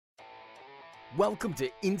Welcome to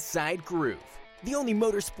Inside Groove, the only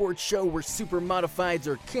motorsports show where super modifieds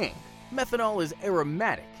are king, methanol is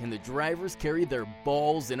aromatic, and the drivers carry their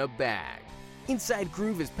balls in a bag. Inside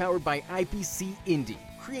Groove is powered by IPC Indy,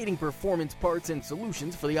 creating performance parts and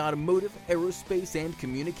solutions for the automotive, aerospace, and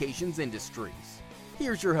communications industries.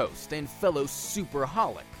 Here's your host and fellow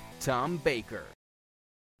superholic, Tom Baker.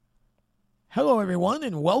 Hello, everyone,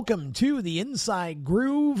 and welcome to the Inside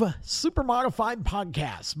Groove Super Modified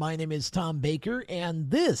Podcast. My name is Tom Baker,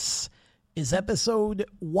 and this is episode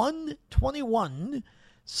 121.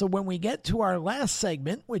 So when we get to our last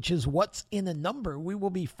segment, which is What's in a Number, we will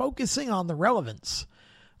be focusing on the relevance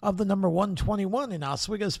of the number 121 in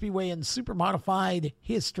Oswego Speedway and Super Modified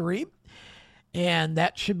history. And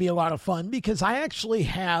that should be a lot of fun because I actually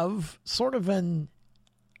have sort of an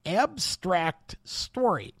abstract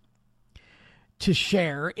story to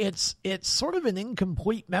share. It's sort of an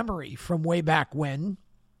incomplete memory from way back when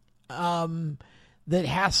that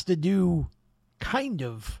has to do kind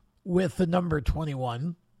of with the number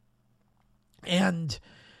 21. And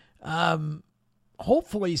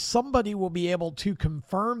hopefully somebody will be able to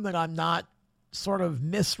confirm that I'm not sort of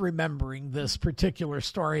misremembering this particular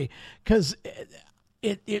story, because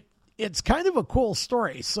it's kind of a cool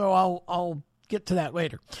story. So I'll get to that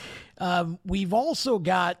later. We've also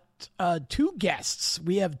got two guests.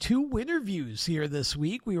 We have two Winnerviews here this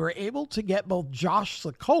week. We were able to get both Josh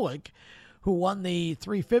Sokolic, who won the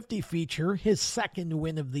 350 feature, his second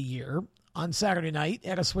win of the year on Saturday night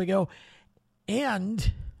at Oswego,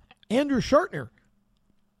 and Andrew Schartner,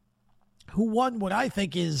 who won what I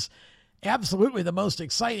think is absolutely the most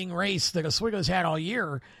exciting race that Oswego's had all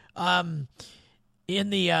year in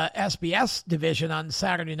the SBS division on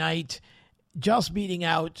Saturday night, just beating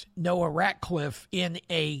out Noah Ratcliffe in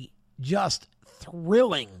a just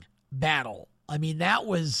thrilling battle. I mean, that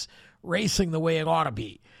was racing the way it ought to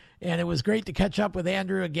be. And it was great to catch up with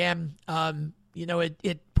Andrew again.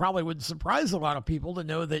 It probably would surprise a lot of people to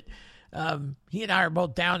know that he and I are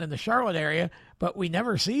both down in the Charlotte area, but we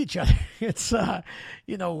never see each other. It's,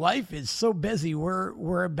 life is so busy.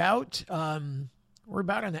 We're about an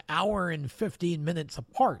hour and 15 minutes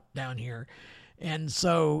apart down here. And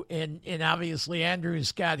so, and obviously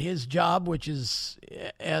Andrew's got his job, which is,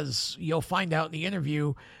 as you'll find out in the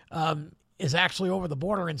interview, is actually over the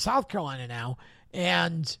border in South Carolina now.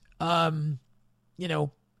 And, and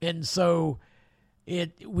so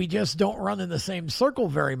we just don't run in the same circle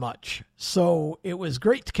very much. So it was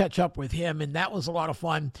great to catch up with him, and that was a lot of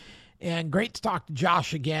fun. And great to talk to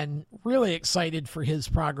Josh again. Really excited for his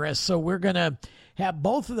progress. So we're going to have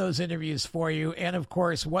both of those interviews for you. And, of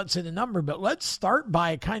course, What's in a Number. But let's start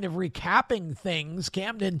by kind of recapping things.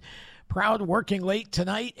 Camden Proud working late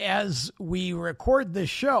tonight as we record this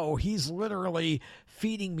show. He's literally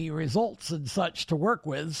feeding me results and such to work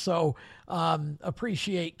with. So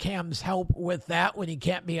appreciate Cam's help with that when he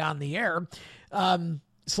can't be on the air.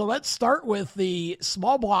 So let's start with the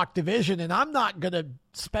small block division, and I'm not going to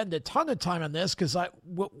spend a ton of time on this because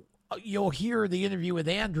you'll hear the interview with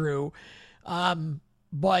Andrew,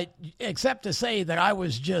 but except to say that I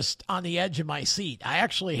was just on the edge of my seat. I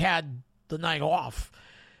actually had the night off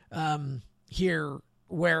here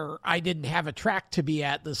where I didn't have a track to be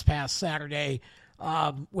at this past Saturday,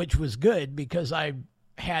 which was good because I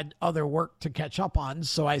had other work to catch up on,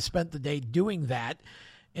 so I spent the day doing that.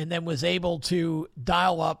 And then was able to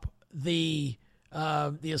dial up the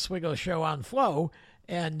Oswego show on Flow,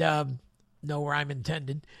 and no rhyme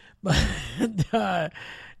intended, but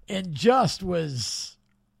and just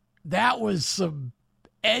that was some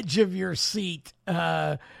edge of your seat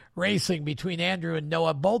racing between Andrew and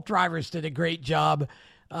Noah. Both drivers did a great job,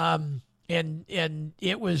 and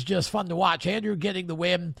it was just fun to watch. Andrew getting the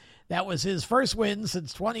win. That was his first win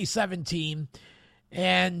since 2017,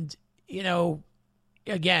 and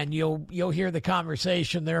again, you'll hear the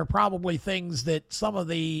conversation. There are probably things that some of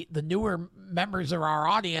the newer members of our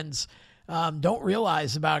audience don't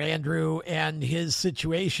realize about Andrew and his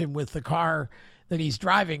situation with the car that he's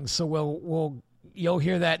driving. So you'll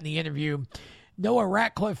hear that in the interview. Noah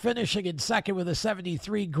Ratcliffe finishing in second with a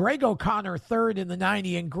 73. Greg O'Connor third in the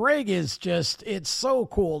 90. And Greg is it's so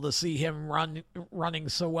cool to see him running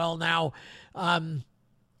so well now.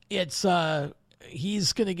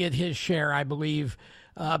 He's going to get his share, I believe,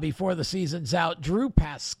 before the season's out. Drew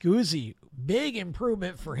Pascuzzi, big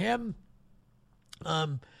improvement for him.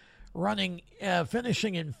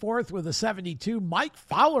 Finishing in fourth with a 72. Mike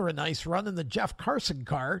Fowler, a nice run in the Jeff Carson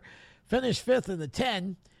car. Finished fifth in the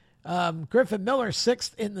 10. Griffin Miller,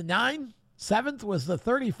 sixth in the 9. Seventh was the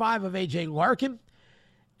 35 of A.J. Larkin.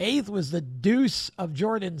 8th was the Deuce of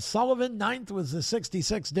Jordan Sullivan. 9th was the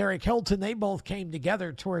 66 Derek Hilton. They both came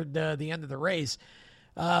together toward the end of the race.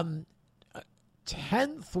 10th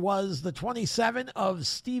was the 27 of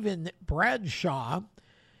Stephen Bradshaw.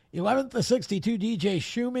 11th, the 62 DJ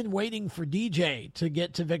Schumann, waiting for DJ to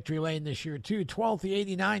get to victory lane this year, too. 12th, the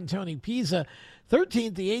 89 Tony Pisa.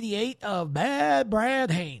 13th, the 88 of Bad Brad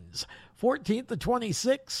Haynes. 14th, the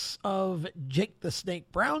 26 of Jake the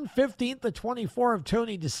Snake Brown. 15th, the 24 of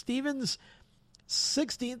Tony DeStevens.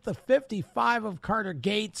 16th, the 55 of Carter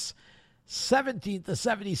Gates. 17th, the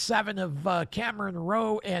 77 of Cameron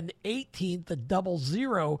Rowe. And 18th, the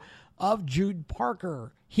 00 of Jude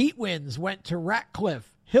Parker. Heat wins went to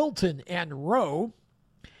Ratcliffe, Hilton, and Rowe.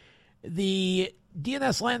 The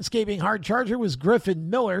DNS Landscaping Hard Charger was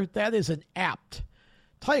Griffin Miller. That is an apt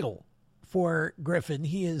title for Griffin.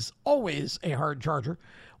 He is always a hard charger.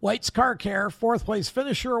 White's Car Care, 4th place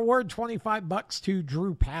finisher award, $25 to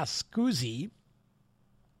Drew Pascuzzi.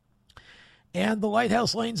 And the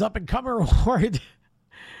Lighthouse Lanes Up and Comer award,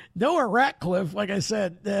 Noah Ratcliffe. Like I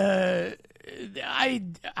said,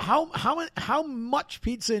 how much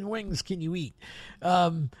pizza and wings can you eat?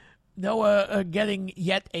 Noah getting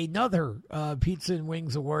yet another pizza and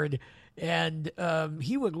wings award. And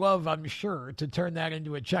he would love, I'm sure, to turn that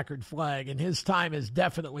into a checkered flag, and his time is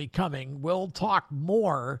definitely coming. We'll talk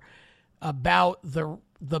more about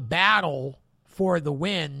the battle for the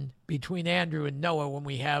win between Andrew and Noah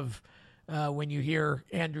when you hear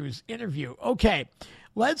Andrew's interview. Okay,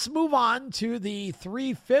 let's move on to the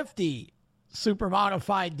 350 Super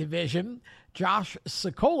Modified Division. Josh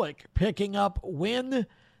Sokolic picking up win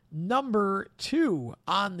number 2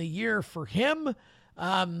 on the year for him.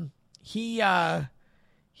 He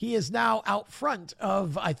is now out front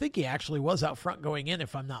of, I think he actually was out front going in,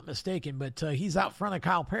 if I'm not mistaken, but he's out front of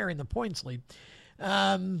Kyle Perry in the points lead.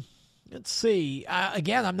 Let's see.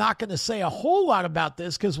 Again, I'm not going to say a whole lot about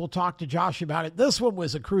this because we'll talk to Josh about it. This one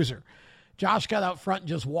was a cruiser. Josh got out front and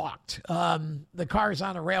just walked. The car's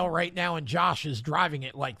on a rail right now, and Josh is driving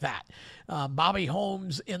it like that. Bobby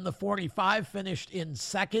Holmes in the 45 finished in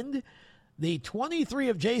second. The 23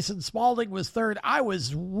 of Jason Spaulding was third. I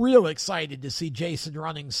was real excited to see Jason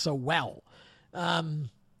running so well on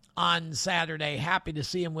Saturday. Happy to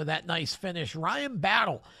see him with that nice finish. Ryan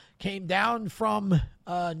Battle came down from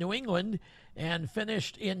New England and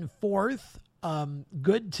finished in 4th.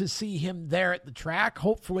 Good to see him there at the track.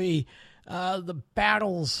 Hopefully the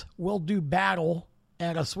Battles will do battle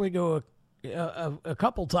at Oswego a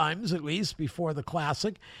couple times at least before the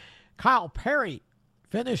Classic. Kyle Perry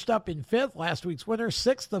finished up in 5th, last week's winner.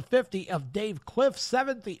 6th, the 50 of Dave Cliff.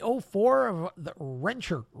 7th, the 04 of the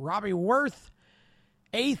Wrencher, Robbie Worth.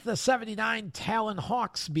 8th, the 79 Talon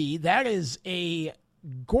Hawksby. That is a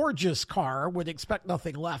gorgeous car. Would expect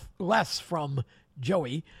nothing less from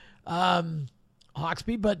Joey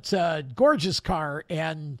Hawksby, but gorgeous car.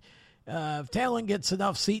 And if Talon gets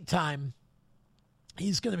enough seat time,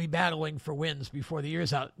 he's going to be battling for wins before the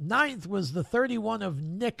year's out. 9th was the 31 of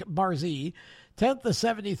Nick Barzee. 10th, the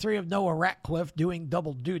 73 of Noah Ratcliffe, doing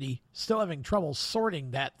double duty. Still having trouble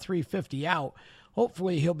sorting that 350 out.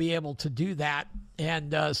 Hopefully he'll be able to do that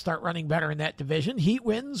and start running better in that division. Heat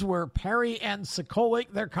wins were Perry and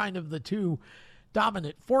Sokolic. They're kind of the two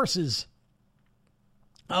dominant forces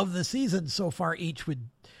of the season so far, each with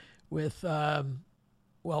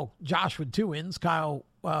Josh with 2 wins. Kyle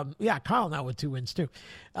now with 2 wins too.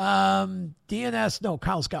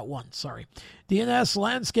 Kyle's got 1, sorry. DNS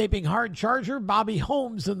Landscaping Hard Charger, Bobby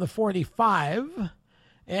Holmes in the 45.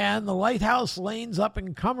 And the Lighthouse Lanes Up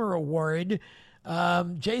and Comer Award,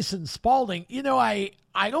 Jason Spaulding. You know, I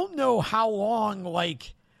don't know how long, I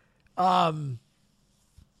don't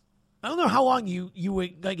know how long you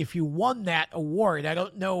would, if you won that award. I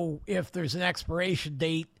don't know if there's an expiration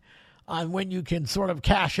date on when you can sort of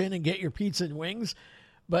cash in and get your pizza and wings.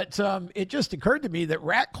 But it just occurred to me that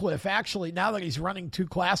Ratcliffe actually, now that he's running 2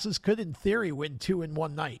 classes, could in theory win 2 in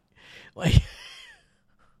one night.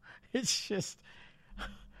 It's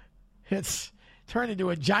turned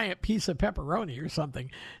into a giant piece of pepperoni or something.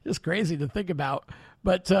 Just crazy to think about.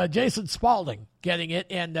 But Jason Spaulding getting it,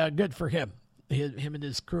 and good for him. Him and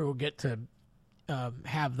his crew get to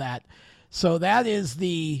have that. So that is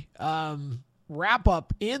the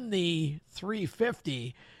wrap-up in the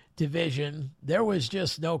 350 division. There was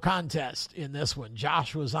just no contest in this one.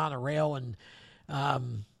 Josh was on a rail and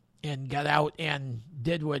got out and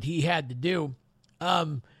did what he had to do.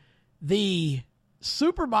 The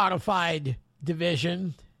super modified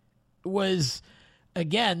division was,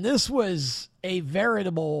 again, this was a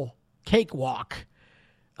veritable cakewalk.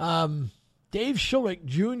 Dave Schulich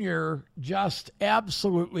Jr. just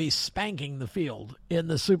absolutely spanking the field in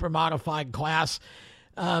the super modified class.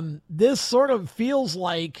 This sort of feels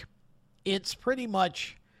like it's pretty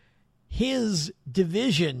much his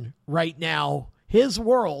division right now, his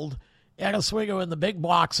world at Oswego in the big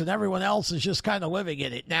blocks, and everyone else is just kind of living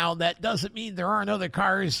in it. Now, that doesn't mean there aren't other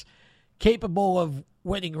cars capable of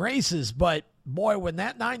winning races, but boy, when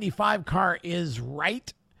that 95 car is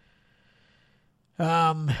right,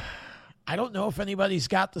 I don't know if anybody's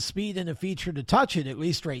got the speed in the feature to touch it, at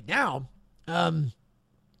least right now.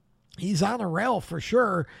 He's on a rail for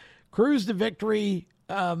sure. Cruised to victory.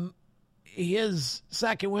 His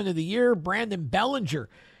second win of the year. Brandon Bellinger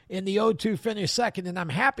in the 0-2 finished second, and I'm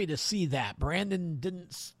happy to see that. Brandon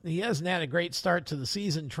hasn't had a great start to the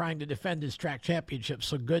season trying to defend his track championship,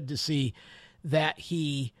 so good to see that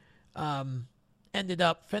he ended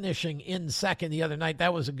up finishing in second the other night.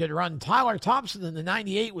 That was a good run. Tyler Thompson in the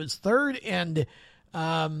 98 was third, and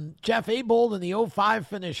Jeff Abold in the 05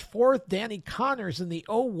 finished fourth. Danny Connors in the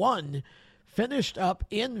 01 finished up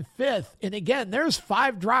in fifth. And again, there's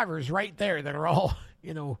 5 drivers right there that are all,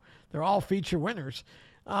 they're all feature winners.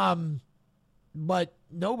 But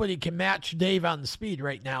nobody can match Dave on the speed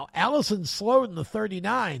right now. Allison Sloan in the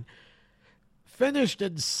 39 finished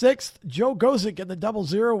in sixth. Joe Gozick in the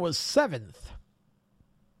 00 was seventh.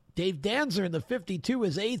 Dave Danzer in the 52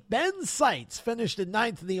 is eighth. Ben Seitz finished in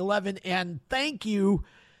ninth in the 11. And thank you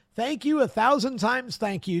 1,000 times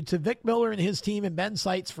thank you to Vic Miller and his team and Ben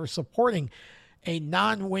Seitz for supporting a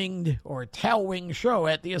non-winged or tail-winged show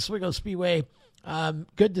at the Oswego Speedway.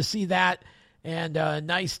 Good to see that, and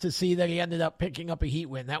nice to see that he ended up picking up a heat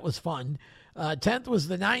win. That was fun. 10th was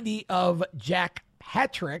the 90 of Jack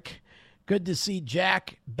Patrick. Good to see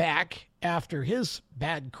Jack back after his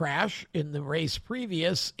bad crash in the race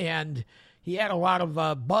previous, and he had a lot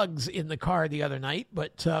of bugs in the car the other night,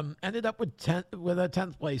 but ended up with a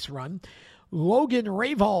 10th place run. Logan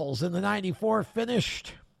Ravals in the 94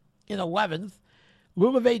 finished in 11th.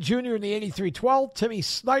 Lulave Jr. in the 83 12th. Timmy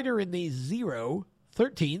Snyder in the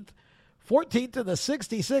 13th. 14th in the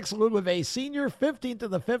 66, Lulave Sr. 15th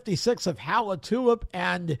in the 56 of Halla Tulip,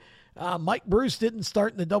 and Mike Bruce didn't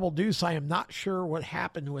start in the double deuce. I am not sure what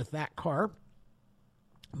happened with that car.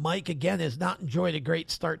 Mike, again, has not enjoyed a great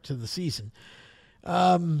start to the season.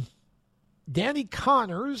 Danny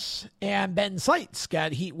Connors and Ben Seitz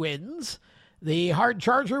got heat wins. The hard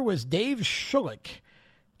charger was Dave Schulich,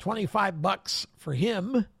 $25 for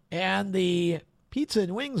him. And the pizza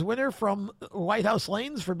and wings winner from White House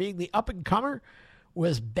Lanes for being the up-and-comer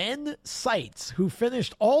was Ben Seitz, who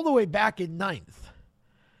finished all the way back in ninth.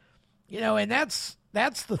 And that's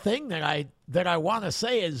the thing that I want to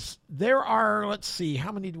say is there are, let's see,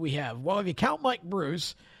 how many do we have? Well, if you count Mike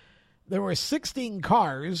Bruce, there were 16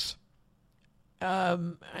 cars. I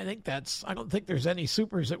don't think there's any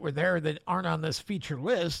supers that were there that aren't on this feature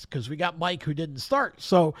list because we got Mike who didn't start.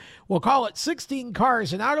 So we'll call it 16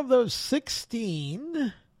 cars. And out of those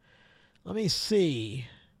 16, let me see.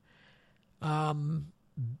 Ben,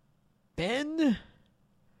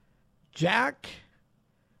 Jack,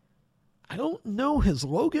 I don't know. Has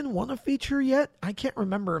Logan won a feature yet? I can't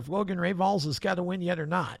remember if Logan Ravals has got a win yet or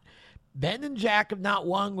not. Ben and Jack have not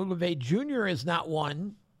won. Lulave Jr. has not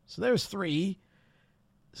won. So there's 3.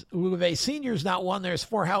 Lulave Sr. is not won. There's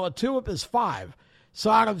 4. Halla Tulip is 5. So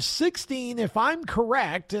out of 16, if I'm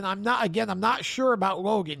correct, and I'm not sure about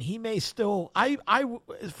Logan. He may still,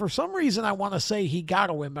 for some reason I want to say he got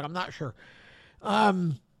a win, but I'm not sure.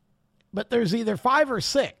 But there's either 5 or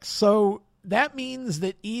 6. So that means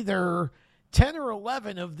that either 10 or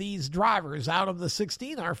 11 of these drivers out of the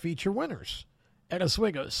 16 are feature winners at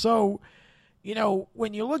Oswego. So,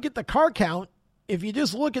 when you look at the car count, if you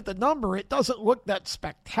just look at the number, it doesn't look that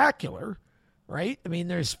spectacular, right? I mean,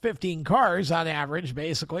 there's 15 cars on average,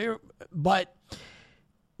 basically. But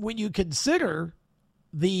when you consider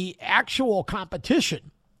the actual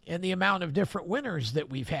competition and the amount of different winners that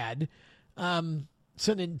we've had, it's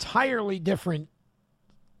an entirely different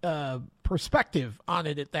perspective on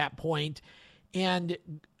it at that point. And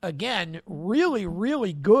again, really,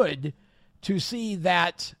 really good to see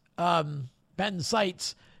that Ben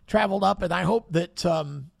Seitz traveled up. And I hope that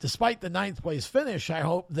despite the 9th place finish, I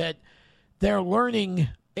hope that they're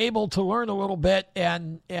able to learn a little bit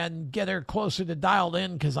and get her closer to dialed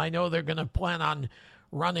in, because I know they're going to plan on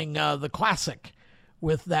running the Classic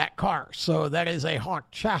with that car. So that is a Hawk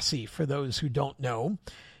chassis for those who don't know.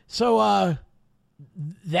 So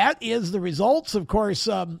that is the results. Of course,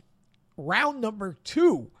 round number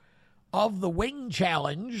 2 of the Wing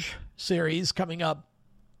Challenge series coming up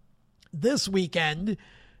this weekend.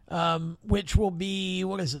 which will be,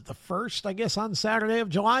 what is it, the 1st, I guess, on Saturday of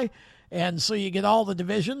July. And so you get all the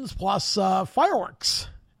divisions plus fireworks.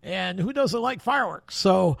 And who doesn't like fireworks?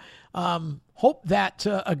 So hope that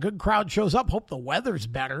a good crowd shows up. Hope the weather's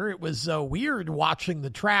better. It was weird watching the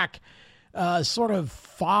track sort of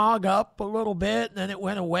fog up a little bit, and then it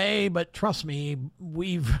went away. But trust me,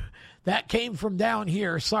 that came from down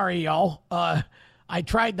here. Sorry, y'all. I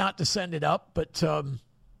tried not to send it up, but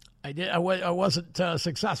I wasn't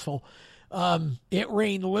successful. It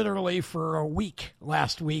rained literally for a week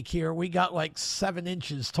last week here. We got like 7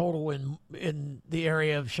 inches total in the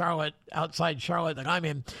area of Charlotte, outside Charlotte that I'm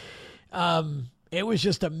in. It was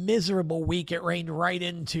just a miserable week. It rained right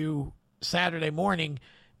into Saturday morning.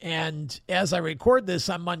 And as I record this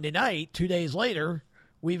on Monday night, 2 days later,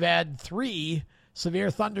 we've had 3 severe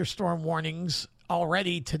thunderstorm warnings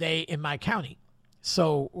already today in my county.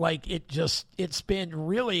 So like it's been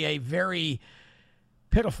really a very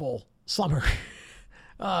pitiful summer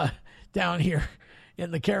down here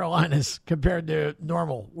in the Carolinas compared to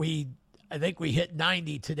normal. I think we hit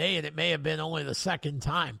 90 today, and it may have been only the second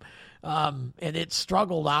time. And it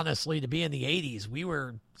struggled, honestly, to be in the 80s. We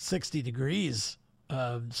were 60 degrees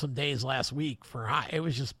some days last week for high. It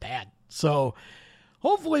was just bad. So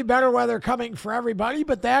hopefully better weather coming for everybody,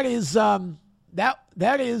 but that is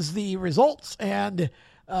that is the results. And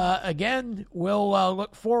again, we'll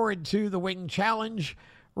look forward to the Wing Challenge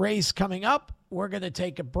race coming up. We're going to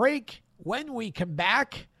take a break. When we come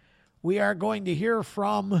back, we are going to hear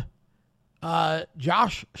from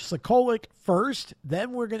Josh Sokolic first.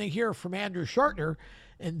 Then we're going to hear from Andrew Schartner.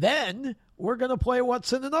 And then we're going to play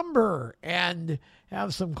What's in the Number and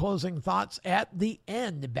have some closing thoughts at the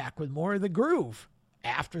end. Back with more of The Groove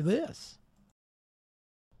after this.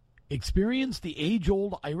 Experience the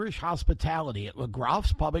age-old Irish hospitality at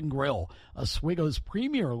LaGroff's Pub and Grill, Oswego's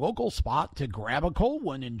premier local spot to grab a cold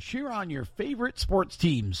one and cheer on your favorite sports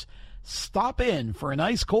teams. Stop in for an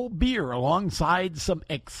ice cold beer alongside some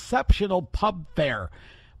exceptional pub fare.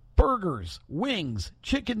 Burgers, wings,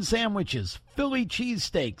 chicken sandwiches, Philly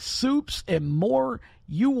cheesesteaks, soups, and more.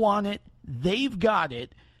 You want it, they've got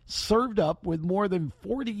it. Served up with more than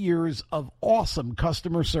 40 years of awesome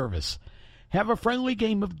customer service. Have a friendly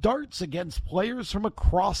game of darts against players from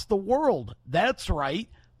across the world. That's right,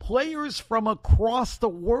 players from across the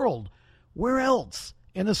world. Where else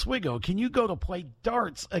in Oswego can you go to play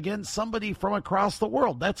darts against somebody from across the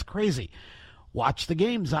world? That's crazy. Watch the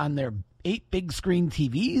games on their 8 big screen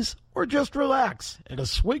TVs or just relax at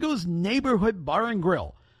Oswego's Neighborhood Bar and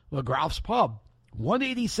Grill, LaGroff's Pub,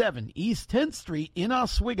 187 East 10th Street in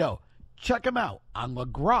Oswego. Check them out on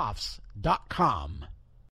lagroffs.com.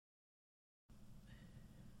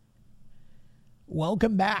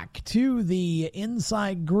 Welcome back to the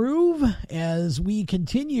Inside Groove as we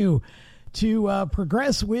continue to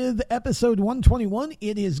progress with episode 121.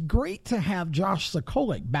 It is great to have Josh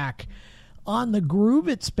Sokolic back on the Groove.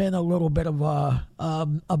 It's been a little bit of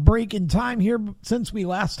a break in time here since we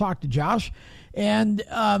last talked to Josh. And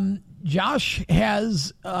Josh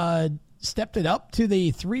has stepped it up to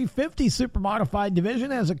the 350 Super Modified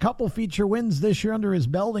division, has a couple feature wins this year under his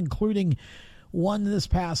belt, including one this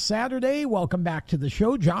past Saturday. Welcome back to the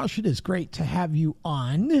show, Josh. It is great to have you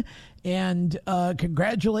on. And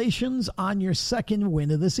congratulations on your second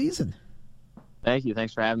win of the season. Thank you.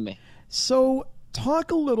 Thanks for having me. So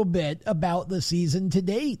talk a little bit about the season to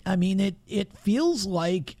date. I mean, it feels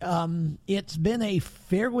like it's been a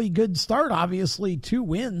fairly good start. Obviously, 2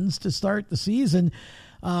 wins to start the season.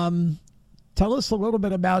 Tell us a little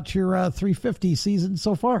bit about your 350 season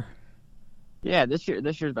so far. Yeah, this year's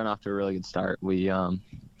been off to a really good start. We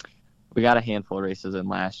got a handful of races in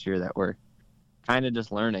last year that were kind of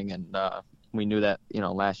just learning, and we knew that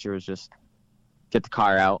last year was just get the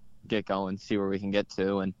car out, get going, see where we can get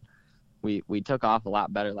to, and we took off a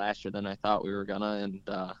lot better last year than I thought we were gonna, and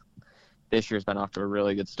this year's been off to a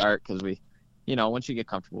really good start because we, once you get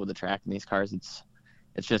comfortable with the track in these cars, it's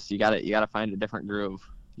just you gotta find a different groove.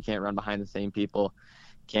 You can't run behind the same people.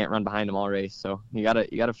 Can't run behind them all race. So you gotta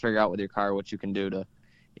figure out with your car what you can do to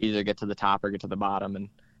either get to the top or get to the bottom and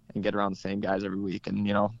get around the same guys every week. And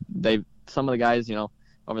some of the guys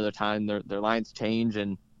over their time their lines change,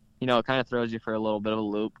 and it kind of throws you for a little bit of a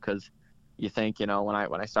loop because you think when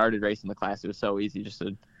I started racing the class, it was so easy just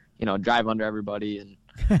to drive under everybody, and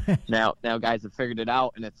now guys have figured it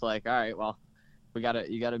out, and it's like, all right, well, you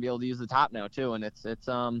gotta be able to use the top now too, and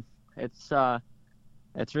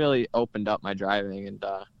it's really opened up my driving and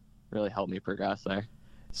really helped me progress there.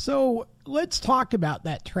 So let's talk about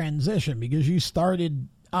that transition, because you started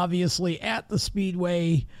obviously at the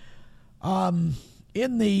Speedway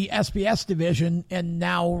in the SBS division and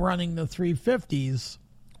now running the 350s.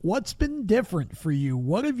 what's been different for you?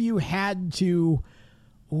 What have you had to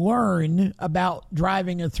learn about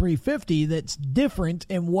driving a 350 that's different,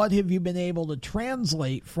 and what have you been able to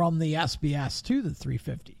translate from the SBS to the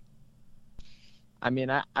 350? I mean,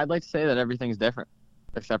 I'd like to say that everything's different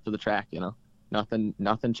except for the track,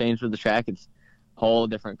 Nothing changed with the track. It's a whole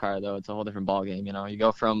different car, though. It's a whole different ball game, You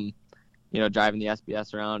go from, driving the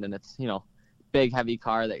SBS around, and it's, big, heavy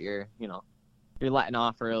car that you're letting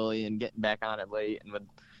off early and getting back on it late. And with,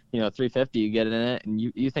 350, you get in it, and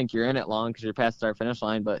you think you're in it long because you're past the start-finish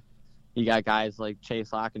line, but you got guys like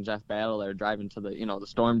Chase Locke and Jeff Battle that are driving to the, the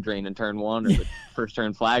storm drain in turn 1 or the first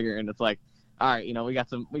turn flagger, and it's like, all right,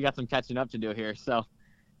 we got some catching up to do here. So,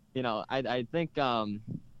 I think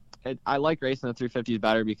I like racing the 350s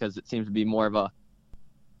better because it seems to be more of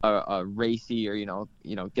a racy or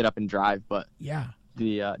get up and drive. But yeah,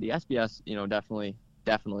 the SBS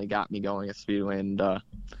definitely got me going at Speedway, and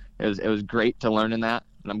it was great to learn in that,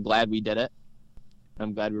 and I'm glad we did it.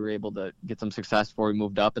 I'm glad we were able to get some success before we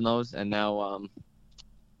moved up in those, and now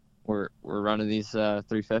we're running these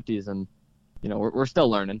 350s, and we're still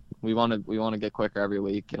learning. We want to get quicker every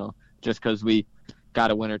week. Just because we got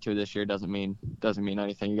a win or two this year doesn't mean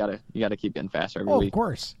anything. You gotta keep getting faster every week. Of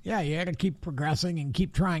course, yeah. You got to keep progressing and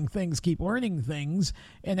keep trying things, keep learning things.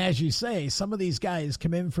 And as you say, some of these guys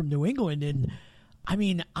come in from New England, and I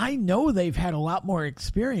mean, I know they've had a lot more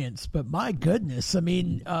experience, but my goodness, I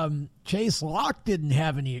mean, Chase Locke didn't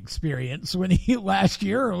have any experience when he last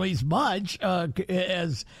year, or at least much,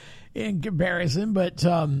 as in comparison. But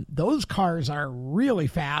those cars are really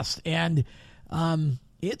fast, and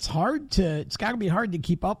it's got to be hard to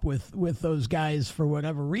keep up with those guys for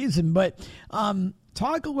whatever reason. But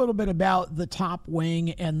talk a little bit about the top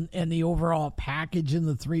wing and the overall package in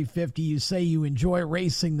the 350. You say you enjoy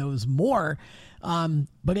racing those more.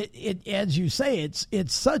 But it as you say,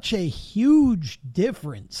 it's such a huge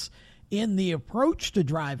difference in the approach to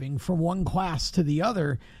driving from one class to the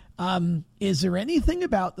other. Is there anything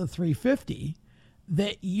about the 350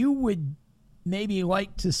 that you would maybe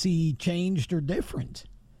like to see changed or different?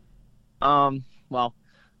 Well,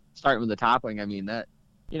 starting with the top wing, I mean that,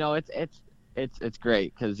 it's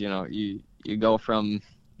great because, you go from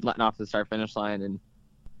letting off the start finish line and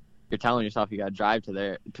you're telling yourself you got to drive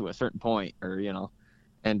to a certain point, or,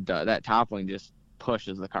 and that top wing just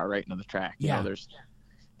pushes the car right into the track. Yeah.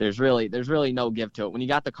 There's really no give to it. When you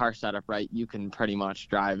got the car set up right, you can pretty much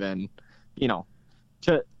drive in, to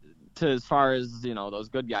as far as, those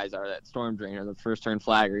good guys are, that storm drain or the first turn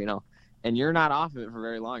flagger, and you're not off of it for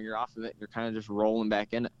very long. You're off of it. You're kind of just rolling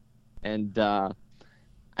back in it. And, I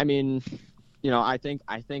mean, I think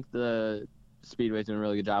the Speedway's doing a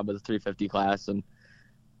really good job with the 350 class.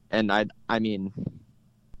 And I mean,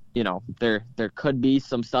 there could be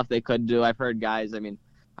some stuff they could do. I've heard guys, I mean,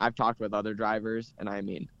 I've talked with other drivers, and I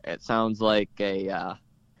mean, it sounds like a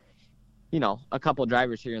couple of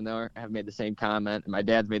drivers here and there have made the same comment, and my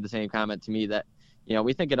dad's made the same comment to me that,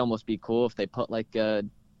 we think it'd almost be cool if they put like a,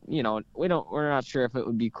 we're not sure if it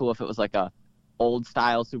would be cool if it was like a old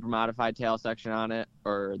style super modified tail section on it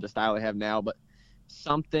or the style they have now, but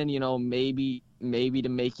something, maybe to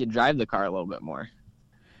make you drive the car a little bit more.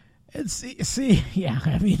 And see, yeah,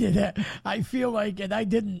 I mean, I feel like, and I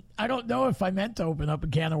don't know if I meant to open up a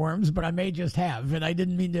can of worms, but I may just have, and I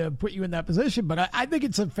didn't mean to put you in that position, but I think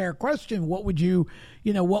it's a fair question. What would you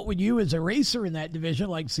as a racer in that division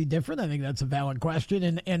like to see different? I think that's a valid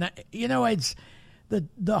question. And it's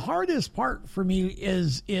the hardest part for me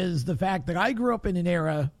is the fact that I grew up in an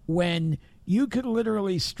era when you could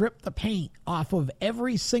literally strip the paint off of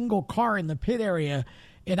every single car in the pit area,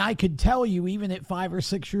 and I could tell you, even at 5 or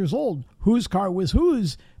 6 years old, whose car was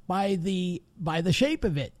whose by the shape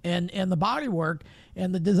of it and the bodywork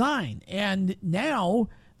and the design. And now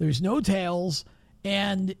there's no tails,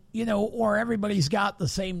 and or everybody's got the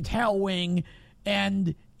same tail wing,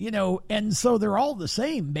 and so they're all the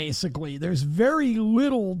same basically. There's very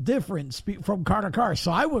little difference from car to car.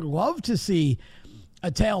 So I would love to see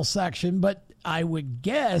a tail section, but I would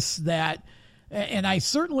guess that. And I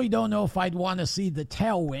certainly don't know if I'd want to see the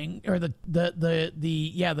tail wing or the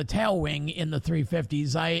tail wing in the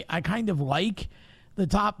 350s. I kind of like the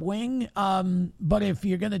top wing, but if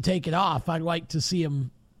you're going to take it off, I'd like to see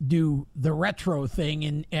them do the retro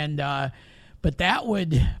thing, but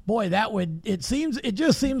it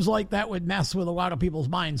just seems like that would mess with a lot of people's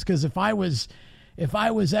minds, because if I was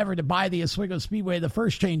ever to buy the Oswego Speedway, the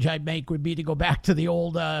first change I'd make would be to go back to the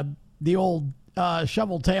old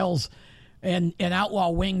shovel tails and outlaw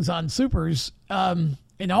wings on supers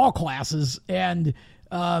in all classes, and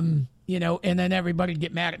and then everybody'd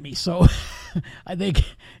get mad at me. So I think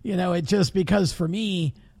it's just because for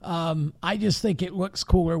me, I just think it looks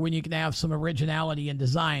cooler when you can have some originality in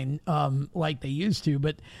design like they used to.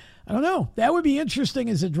 But I don't know. That would be interesting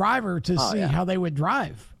as a driver to see how they would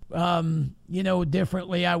drive,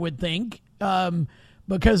 differently, I would think,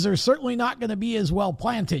 because they're certainly not going to be as well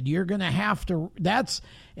planted. You're going to have to – that's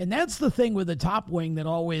the thing with the top wing that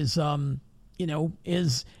always,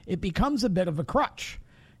 is it becomes a bit of a crutch.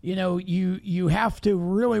 You have to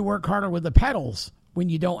really work harder with the pedals when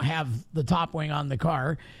you don't have the top wing on the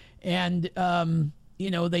car. And,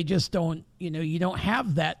 they just don't, you don't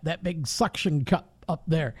have that big suction cup up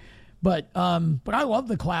there. But I love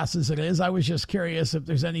the class as it is. I was just curious if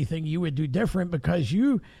there's anything you would do different, because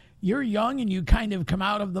you're young and you kind of come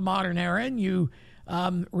out of the modern era, and you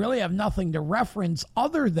really have nothing to reference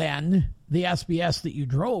other than the SBS that you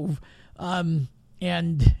drove. That's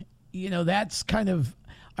kind of,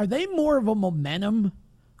 are they more of a momentum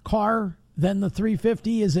car than the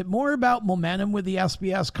 350? Is it more about momentum with the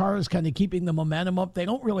SBS cars, kind of keeping the momentum up? They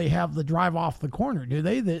don't really have the drive off the corner, do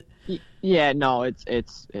they? Yeah, no, it's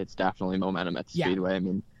definitely momentum at the Speedway. I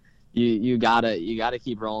mean, you gotta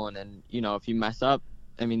keep rolling, and if you mess up,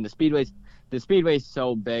 I mean, the Speedway's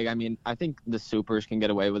so big. I mean, I think the Supers can get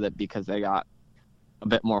away with it because they got a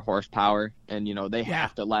bit more horsepower, and they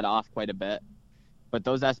have to let off quite a bit. But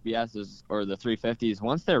those SBSs or the 350s,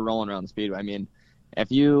 once they're rolling around the Speedway, I mean, if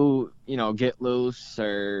you get loose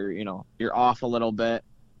or you're off a little bit,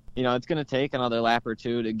 it's going to take another lap or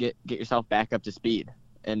two to get yourself back up to speed.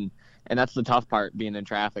 And that's the tough part, being in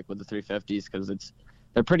traffic with the 350s, because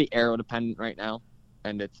they're pretty aero dependent right now,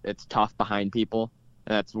 and it's tough behind people.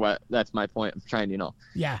 And that's my point of trying to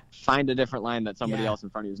find a different line that somebody else in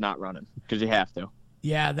front of you is not running, because you have to.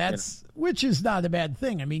 Yeah, which is not a bad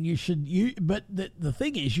thing. I mean, but the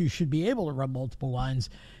thing is, you should be able to run multiple lines.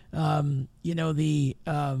 That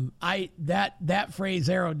phrase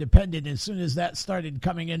aero dependent, as soon as that started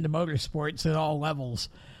coming into motorsports at all levels,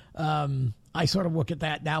 I sort of look at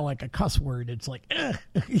that now like a cuss word. It's like,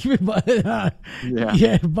 but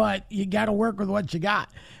you got to work with what you got.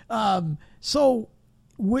 Is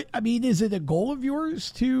it a goal of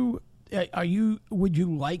yours to? Would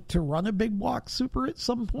you like to run a big block super at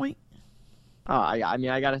some point? I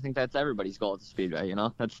got to think that's everybody's goal at the Speedway.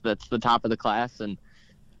 That's the top of the class, and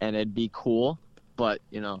it'd be cool. But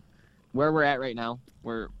where we're at right now,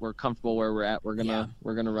 we're comfortable where we're at. We're gonna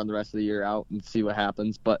run the rest of the year out and see what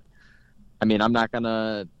happens. But I mean, I'm not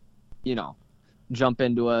gonna jump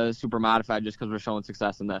into a super modified just because we're showing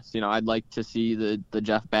success in this. I'd like to see the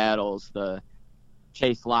Jeff Battles, the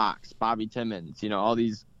Chase Locks, Bobby Timmons, all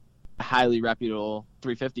these highly reputable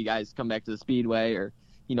 350 guys come back to the Speedway, or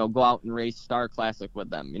go out and race Star Classic with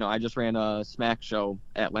them. I just ran a smack show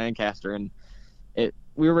at Lancaster, and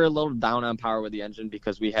we were a little down on power with the engine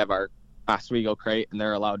because we have our Oswego crate, and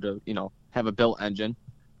they're allowed to have a built engine.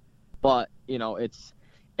 But it's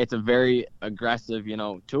a very aggressive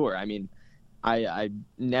tour. I mean, I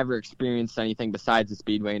never experienced anything besides the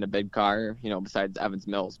Speedway in a big car, besides Evans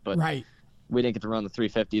Mills. But right. We didn't get to run the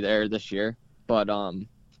 350 there this year. But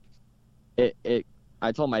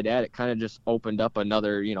I told my dad it kind of just opened up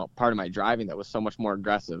another part of my driving that was so much more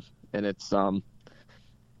aggressive, and it's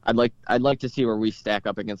I'd like to see where we stack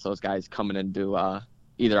up against those guys coming into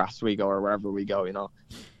either Oswego or wherever we go.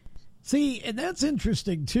 See, and that's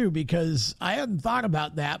interesting too, because I hadn't thought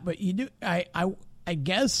about that, but you do. I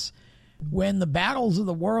guess when the battles of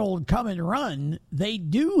the world come and run, they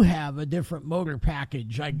do have a different motor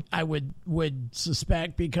package. I would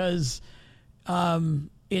suspect, because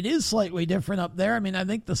it is slightly different up there. I mean, I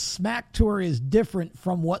think the Smack Tour is different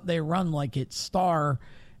from what they run like at Star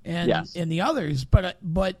and the others, but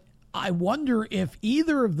I wonder if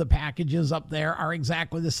either of the packages up there are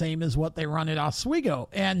exactly the same as what they run at Oswego.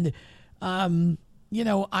 And I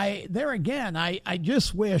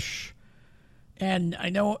just wish, and I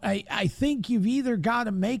know I think you've either got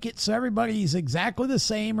to make it so everybody's exactly the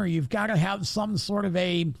same, or you've got to have some sort of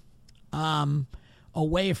a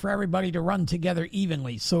way for everybody to run together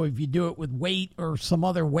evenly. So if you do it with weight or some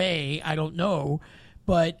other way, I don't know.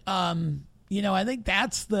 But, I think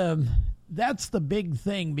that's the big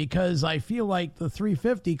thing, because I feel like the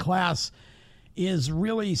 350 class is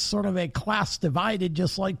really sort of a class divided,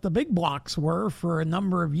 just like the big blocks were for a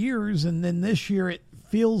number of years. And then this year it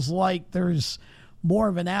feels like there's more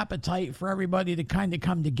of an appetite for everybody to kind of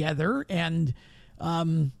come together and,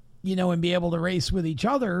 and be able to race with each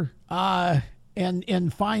other,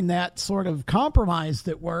 and find that sort of compromise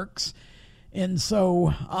that works. And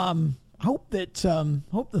so hope the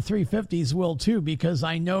 350s will too, because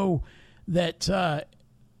I know that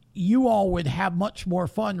you all would have much more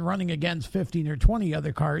fun running against 15 or 20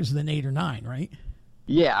 other cars than 8 or 9, right?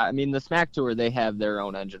 Yeah, I mean, the Smack Tour, they have their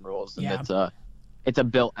own engine rules, and it's a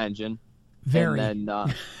built engine. Very. And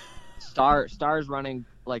then Star's running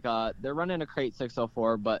they're running a Crate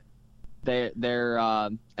 604, but their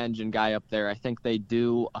engine guy up there, I think they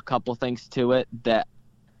do a couple things to it that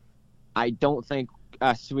I don't think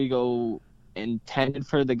Oswego intended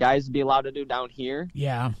for the guys to be allowed to do down here.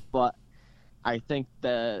 Yeah. But I think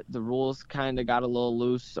the rules kind of got a little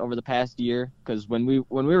loose over the past year, because when we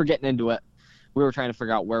were getting into it, we were trying to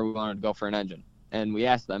figure out where we wanted to go for an engine. And we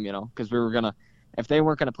asked them, because we were going to, if they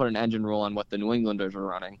weren't going to put an engine rule on what the New Englanders were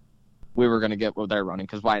running, we were going to get what they're running,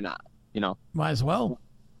 because why not, Might as well.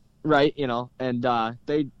 Right, and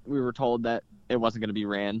we were told that it wasn't going to be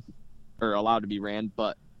ran or allowed to be ran,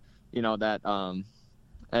 but,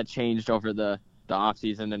 that changed over the off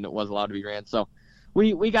season, and it was allowed to be ran. So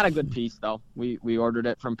we got a good piece, though. We ordered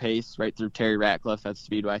it from Pace right through Terry Ratcliffe at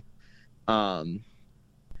Speedway. And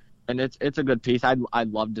it's a good piece.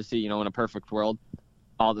 I'd love to see, in a perfect world,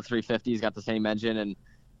 all the 350s got the same engine, and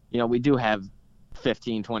we do have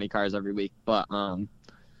 15, 20 cars every week, but the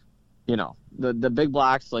big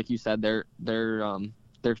blocks, like you said, they're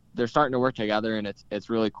starting to work together, and it's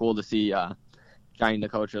really cool to see Johnny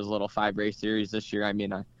Nicotra's little 5-race series this year. I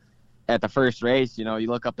mean, at the first race, you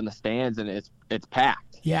look up in the stands and it's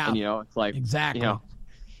packed. Yeah. And it's like exactly.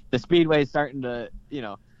 The Speedway is starting to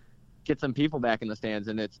get some people back in the stands,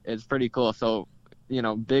 and it's pretty cool. So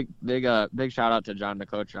big shout out to John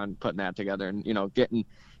Nicotra on putting that together, and getting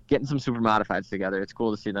some super modifieds together. It's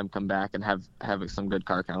cool to see them come back and have some good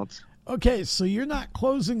car counts. Okay, so you're not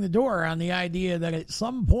closing the door on the idea that at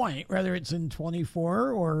some point, whether it's in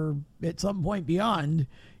 24 or at some point beyond,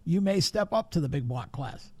 you may step up to the big block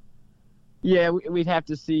class. Yeah, we'd have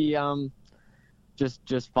to see.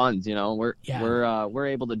 Just funds, we're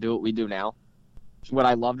able to do what we do now. Would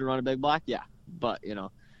I love to run a big block? Yeah, but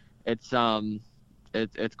it's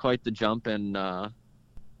quite the jump, and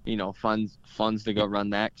funds to go run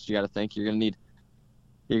that, because you got to think you're gonna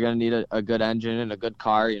need a good engine and a good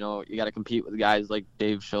car. You got to compete with guys like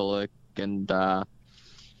Dave Sokolic and the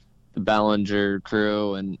Bellinger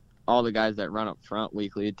crew and all the guys that run up front,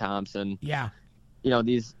 Weekly, Thompson. Yeah. You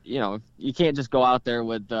can't just go out there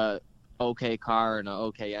with the okay car and an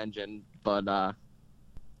okay engine, but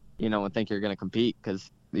and think you're going to compete,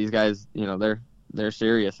 because these guys, they're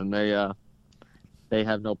serious, and they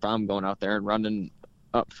have no problem going out there and running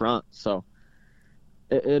up front. So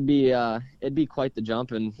it'd be quite the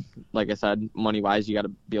jump, and like I said, money wise, you got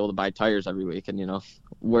to be able to buy tires every week, and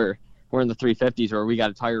we're in the 350s where we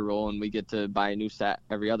got a tire roll and we get to buy a new set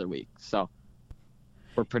every other week. So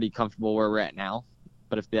we're pretty comfortable where we're at now.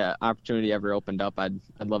 But if the opportunity ever opened up, I'd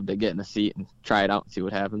love to get in a seat and try it out and see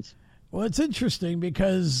what happens. Well, it's interesting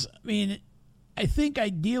because, I think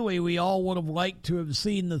ideally we all would have liked to have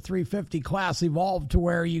seen the 350 class evolve to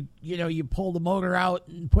where you pull the motor out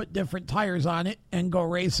and put different tires on it and go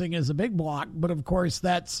racing as a big block. But of course,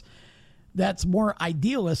 that's more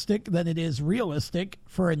idealistic than it is realistic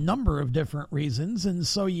for a number of different reasons. And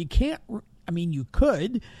so you can't. You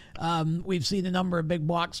could. We've seen a number of big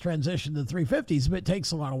blocks transition to 350s, but it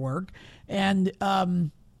takes a lot of work. And,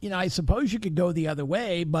 I suppose you could go the other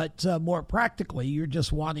way, but more practically, you're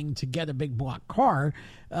just wanting to get a big block car.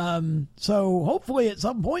 So hopefully at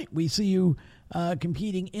some point we see you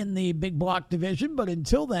competing in the big block division. But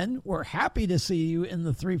until then, we're happy to see you in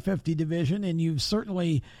the 350 division. And you've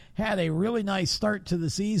certainly had a really nice start to the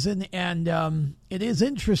season. And it is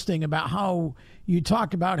interesting about how you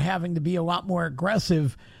talk about having to be a lot more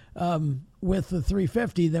aggressive with the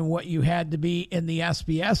 350 than what you had to be in the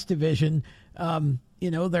SBS division.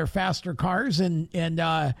 They're faster cars, and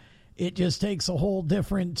it just takes a whole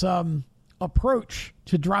different approach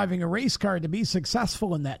to driving a race car to be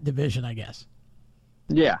successful in that division, I guess.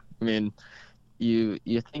 Yeah, you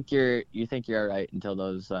think you're all right until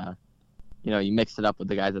those you mix it up with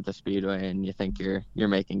the guys at the Speedway, and you think you're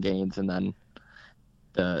making gains, and then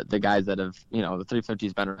the guys that have the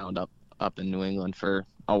 350's been around up in New England for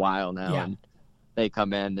a while now, yeah. And they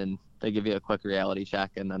come in and they give you a quick reality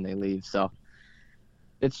check, and then they leave. So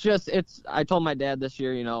I told my dad this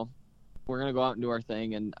year, we're gonna go out and do our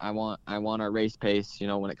thing, and I want our race pace.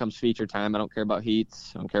 When it comes feature time, I don't care about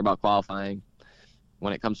heats, I don't care about qualifying.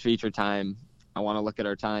 When it comes feature time, I want to look at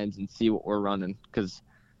our times and see what we're running, because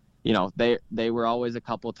they were always a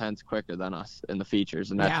couple tenths quicker than us in the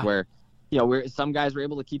features, and that's where some guys were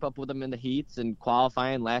able to keep up with them in the heats and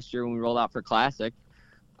qualifying. Last year when we rolled out for Classic,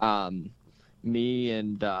 me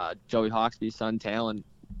and Joey Hawksby's son Talon,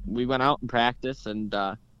 we went out and practiced, and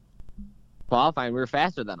qualifying we were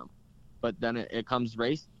faster than them. But then it comes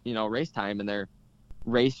race time, and their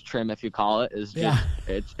race trim, if you call it, is just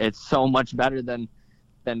it's so much better than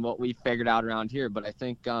than what we figured out around here. But I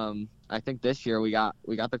think this year we got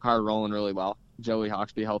the car rolling really well. Joey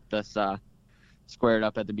Hawksby helped us square it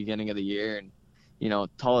up at the beginning of the year, and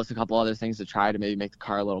told us a couple other things to try to maybe make the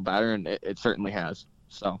car a little better, and it certainly has.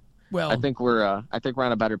 So I think we're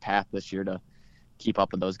on a better path this year to keep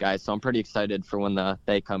up with those guys. So I'm pretty excited for when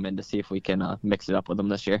they come in to see if we can mix it up with them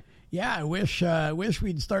this year. Yeah, I wish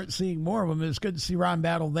we'd start seeing more of them. It's good to see Ron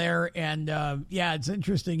Battle there, and it's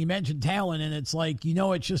interesting. You mentioned Talon, and it's like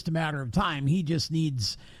it's just a matter of time. He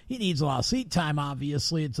needs a lot of seat time.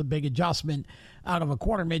 Obviously, it's a big adjustment out of a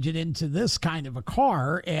quarter midget into this kind of a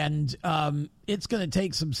car, and it's going to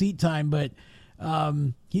take some seat time, but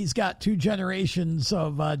he's got 2 generations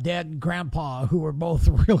of dad and grandpa who are both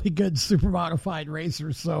really good super modified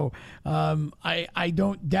racers. So I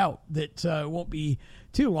don't doubt that it won't be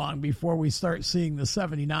too long before we start seeing the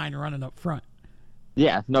 79 running up front.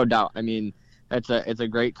 Yeah, no doubt. I mean, it's a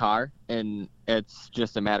great car, and it's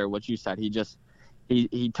just a matter of what you said.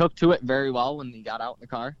 He took to it very well when he got out in the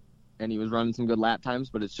car, and he was running some good lap times,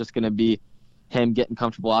 but it's just going to be him getting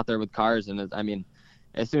comfortable out there with cars. And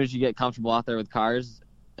as soon as you get comfortable out there with cars,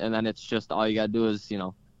 and then it's just all you got to do is,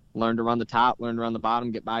 learn to run the top, learn to run the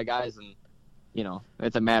bottom, get by guys. And,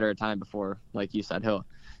 it's a matter of time before, like you said,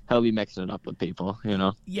 he'll be mixing it up with people,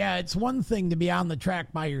 Yeah, it's one thing to be on the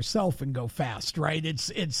track by yourself and go fast, right?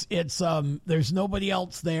 It's there's nobody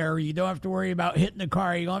else there. You don't have to worry about hitting the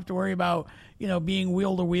car. You don't have to worry about, being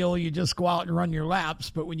wheel to wheel. You just go out and run your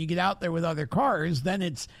laps. But when you get out there with other cars, then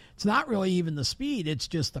it's not really even the speed. It's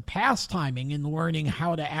just the pass timing and learning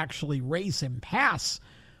how to actually race and pass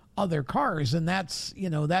other cars. And that's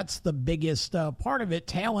the biggest part of it.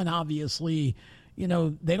 Talon, obviously, they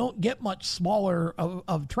don't get much smaller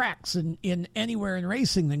of tracks in anywhere in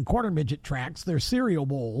racing than quarter midget tracks. They're cereal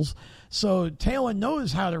bowls. So Talon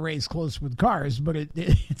knows how to race close with cars, but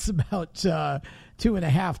it's about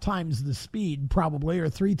 2.5 times the speed probably, or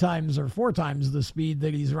 3 times or 4 times the speed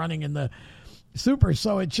that he's running in the Super.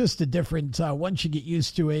 So it's just a different, once you get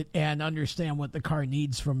used to it and understand what the car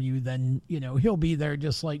needs from you, then, he'll be there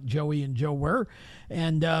just like Joey and Joe were.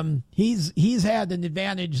 And he's had an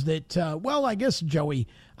advantage that, I guess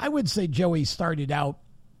I would say Joey started out,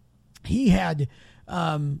 he had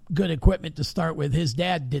good equipment to start with. His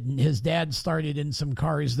dad didn't. His dad started in some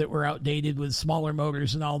cars that were outdated with smaller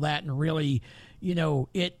motors and all that. And really,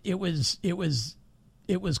 it was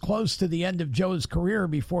close to the end of Joe's career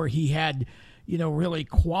before he had, really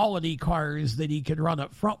quality cars that he could run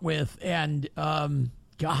up front with. And,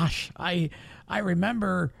 I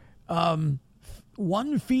remember,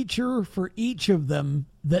 one feature for each of them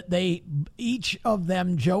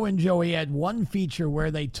Joe and Joey had one feature where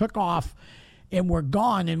they took off and were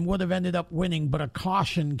gone and would have ended up winning, but a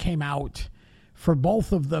caution came out for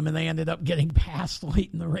both of them, and they ended up getting passed late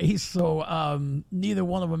in the race. So neither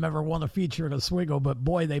one of them ever won a feature at Oswego, but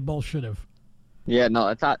boy, they both should have. Yeah,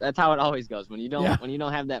 no, that's how it always goes. When you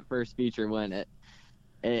don't have that first feature win,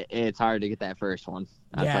 it's hard to get that first one.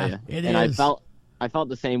 I'll tell you. It is. I felt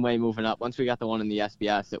the same way moving up. Once we got the one in the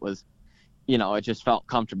SBS, it was, it just felt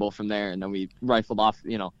comfortable from there, and then we rifled off,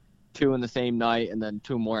 2 in the same night, and then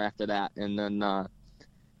 2 more after that, and then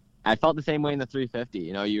I felt the same way in the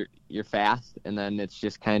 350. You're fast, and then it's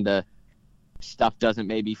just kind of stuff doesn't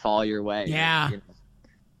maybe fall your way. Yeah.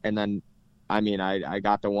 And then, I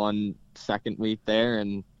got the one second week there,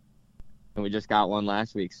 and we just got one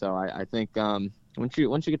last week. So I think once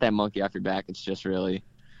you get that monkey off your back, it's just really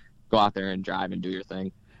go out there and drive and do your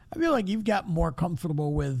thing. I feel like you've got more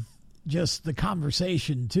comfortable with just the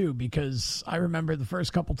conversation too, because I remember the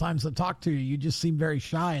first couple times I talked to you, you just seemed very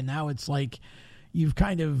shy, and now it's like you've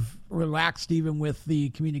kind of relaxed even with the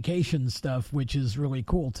communication stuff, which is really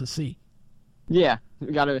cool to see. Yeah,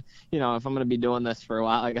 we gotta, if I'm gonna be doing this for a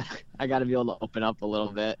while, I gotta be able to open up a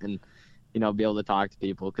little bit and, be able to talk to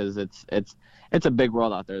people, because it's a big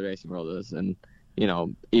world out there, the racing world is, and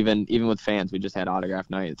even with fans, we just had autograph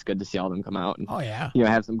night. It's good to see all of them come out and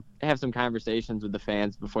have some conversations with the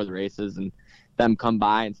fans before the races, and them come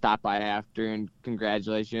by and stop by after and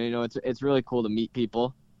congratulate you. It's really cool to meet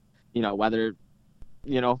people, whether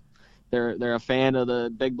they're a fan of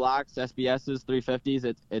the big blocks, SBSs,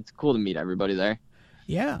 350s. It's cool to meet everybody there.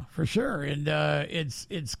 Yeah, for sure. And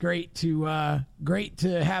it's great to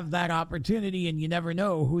have that opportunity, and you never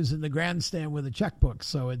know who's in the grandstand with a checkbook.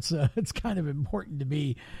 So it's kind of important to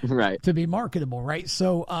be right, to be marketable, right?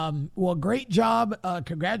 So great job.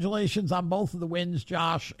 Congratulations on both of the wins,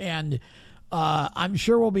 Josh. And I'm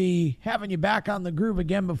sure we'll be having you back on the groove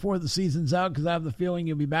again before the season's out, because I have the feeling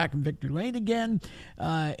you'll be back in Victory Lane again.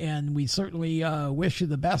 And we certainly wish you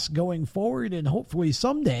the best going forward. And hopefully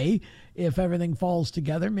someday, if everything falls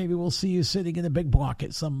together, maybe we'll see you sitting in a big block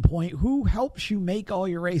at some point. Who helps you make all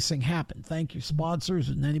your racing happen? Thank your sponsors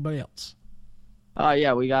and anybody else.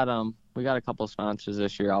 Yeah, we got a couple sponsors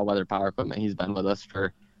this year. All Weather Power Equipment. He's been with us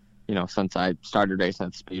for, since I started racing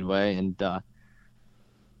at Speedway, and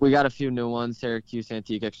we got a few new ones. Syracuse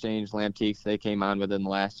Antique Exchange, Lamtiques, they came on within the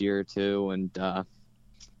last year or two. And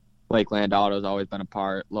Lakeland Auto's always been a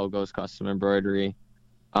part. Logos Custom Embroidery.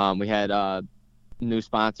 We had a new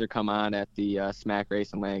sponsor come on at the Smack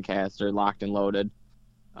Race in Lancaster, Locked and Loaded.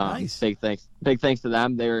 Nice. Big thanks to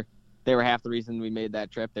them. They were half the reason we made that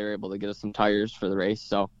trip. They were able to get us some tires for the race.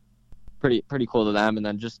 So pretty cool to them. And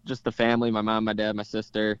then just the family, my mom, my dad, my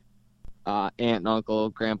sister, aunt and uncle,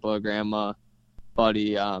 grandpa, grandma,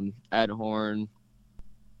 buddy, Ed Horn,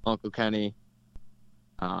 Uncle Kenny,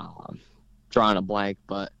 drawing a blank,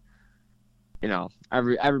 but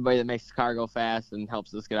everybody that makes the car go fast and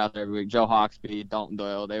helps us get out there every week. Joe Hawksby, Dalton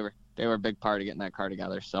Doyle, they were a big part of getting that car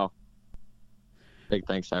together. So big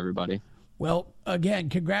thanks to everybody. Well, again,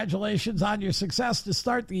 congratulations on your success to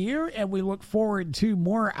start the year, and we look forward to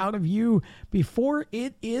more out of you before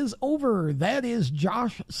it is over. That is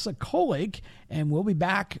Josh Sokolic, and we'll be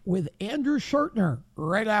back with Andrew Schartner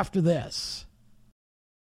right after this.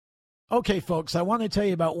 Okay, folks, I want to tell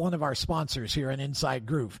you about one of our sponsors here on Inside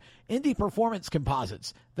Groove, Indy Performance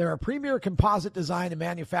Composites. They're a premier composite design and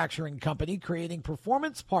manufacturing company creating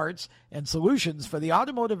performance parts and solutions for the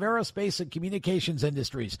automotive, aerospace, and communications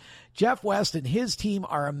industries. Jeff West and his team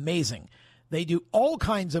are amazing. They do all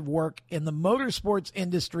kinds of work in the motorsports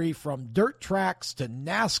industry, from dirt tracks to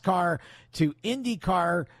NASCAR to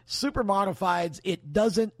IndyCar, super modifieds. It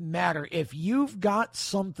doesn't matter. If you've got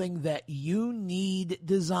something that you need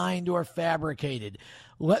designed or fabricated,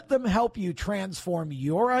 let them help you transform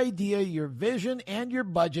your idea, your vision, and your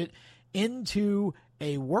budget into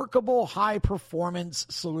a workable high-performance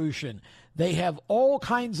solution. They have all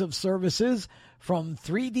kinds of services, from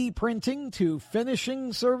 3D printing to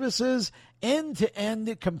finishing services.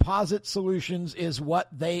 End-to-end composite solutions is what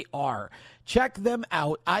they are. Check them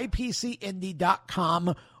out,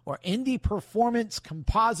 ipcindy.com or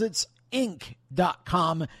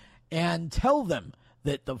indyperformancecompositesinc.com, and tell them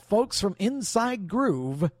that the folks from Inside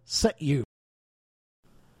Groove sent you.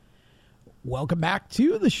 Welcome back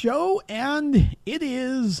to the show, and it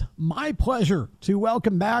is my pleasure to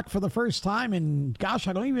welcome back for the first time, and gosh,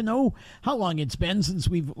 I don't even know how long it's been since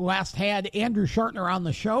we've last had Andrew Schartner on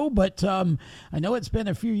the show, but I know it's been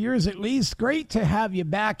a few years at least. Great to have you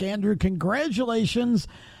back, Andrew. Congratulations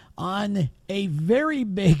on a very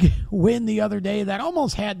big win the other day that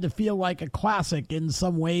almost had to feel like a classic in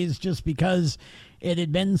some ways, just because it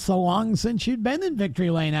had been so long since you'd been in Victory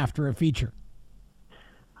Lane after a feature.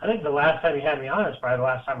 I think the last time you had me on is probably the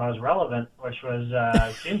last time I was relevant, which was,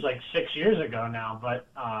 seems like 6 years ago now. But,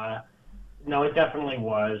 no, it definitely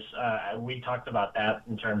was. We talked about that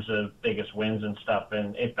in terms of biggest wins and stuff,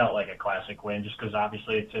 and it felt like a classic win just because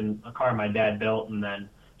obviously it's in a car my dad built, and then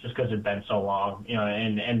just because it'd been so long.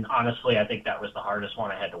 And honestly, I think that was the hardest one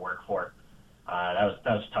I had to work for. That was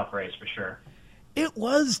a tough race for sure. It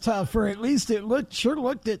was tough, or at least it sure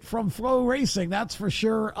looked it from Flow Racing, that's for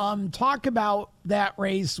sure. Talk about that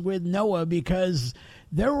race with Noah, because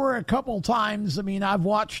there were a couple times, I've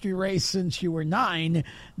watched you race since you were 9.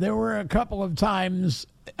 There were a couple of times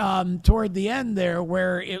toward the end there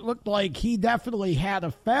where it looked like he definitely had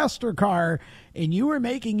a faster car, and you were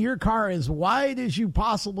making your car as wide as you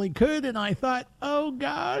possibly could, and I thought, oh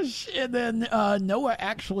gosh. And then Noah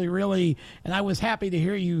actually really, and I was happy to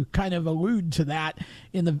hear you kind of allude to that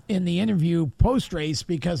in the interview post-race,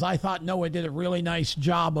 because I thought Noah did a really nice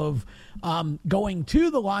job of going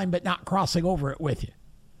to the line but not crossing over it with you.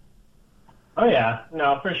 Oh yeah,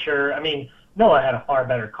 no, for sure. Noah had a far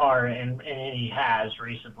better car, and he has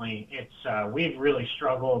recently. We've really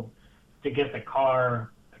struggled to get the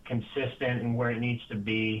car consistent and where it needs to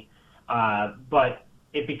be, but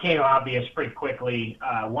it became obvious pretty quickly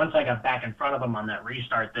once I got back in front of him on that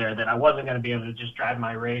restart there that I wasn't going to be able to just drive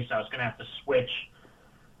my race. I was going to have to switch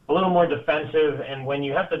a little more defensive, and when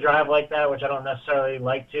you have to drive like that, which I don't necessarily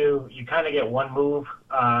like to, you kind of get one move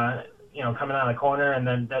coming out of the corner, and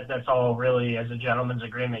then that's all really, as a gentleman's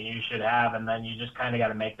agreement, you should have, and then you just kind of got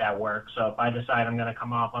to make that work. So if I decide I'm going to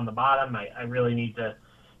come off on the bottom, I really need to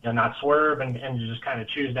not swerve and just kind of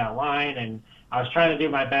choose that line. And I was trying to do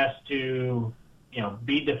my best to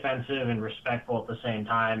be defensive and respectful at the same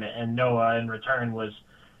time, and Noah in return was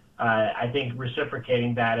I think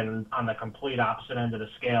reciprocating that and on the complete opposite end of the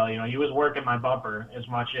scale, he was working my bumper as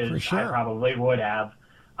much as I probably would have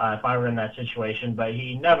if I were in that situation, but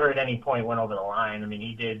he never at any point went over the line. I mean,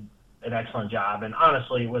 he did an excellent job, and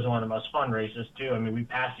honestly, it was one of the most fun races too. I mean, we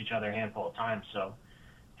passed each other a handful of times, so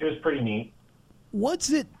it was pretty neat.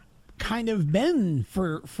 What's it kind of been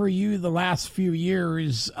for you the last few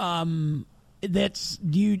years? Do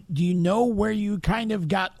you know where you kind of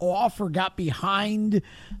got off or got behind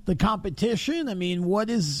the competition? I mean,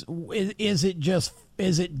 is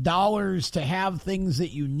it dollars to have things that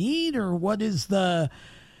you need, or what has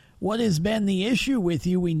been the issue with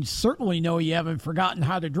you? We certainly know you haven't forgotten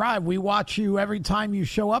how to drive. We watch you every time you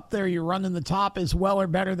show up there. You're running the top as well or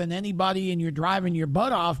better than anybody, and you're driving your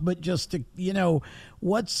butt off. But just to,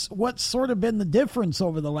 what's sort of been the difference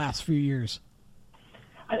over the last few years?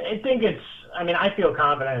 I think I feel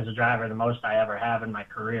confident as a driver the most I ever have in my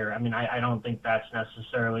career. I mean, I don't think that's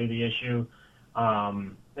necessarily the issue, as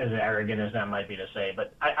arrogant as that might be to say.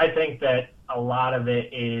 But I think that a lot of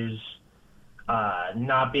it is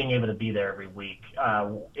not being able to be there every week.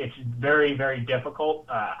 It's very, very difficult.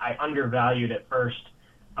 I undervalued at first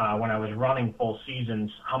when I was running full seasons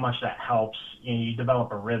how much that helps. You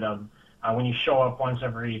develop a rhythm. When you show up once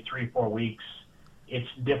every 3-4 weeks, it's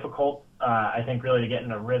difficult, I think, really to get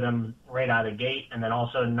in a rhythm right out of the gate, and then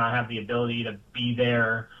also not have the ability to be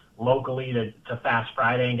there locally to Fast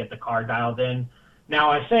Friday and get the car dialed in. Now,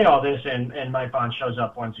 I say all this, and Mike Bond shows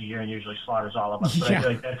up once a year and usually slaughters all of us, but I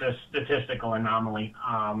feel like that's a statistical anomaly.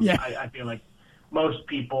 I feel like most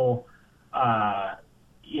people, I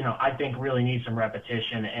think really need some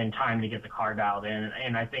repetition and time to get the car dialed in,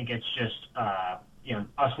 and I think it's just,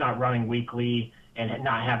 us not running weekly and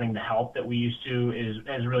not having the help that we used to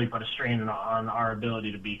has really put a strain on our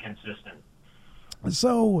ability to be consistent.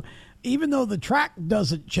 So even though the track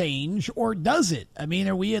doesn't change, or does it? I mean,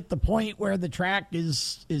 are we at the point where the track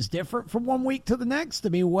is different from one week to the next? I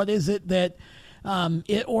mean, what is it that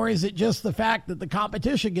or is it just the fact that the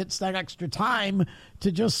competition gets that extra time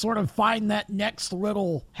to just sort of find that next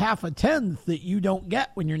little half a tenth that you don't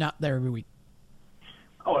get when you're not there every week?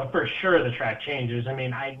 Oh, for sure the track changes. I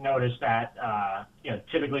mean, I noticed that,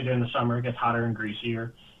 typically during the summer it gets hotter and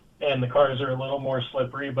greasier, and the cars are a little more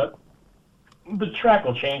slippery, but the track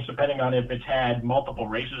will change depending on if it's had multiple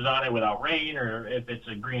races on it without rain or if it's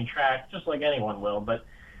a green track, just like anyone will. But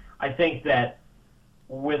I think that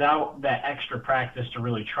without that extra practice to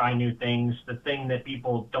really try new things, the thing that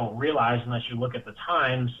people don't realize unless you look at the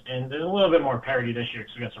times, and there's a little bit more parity this year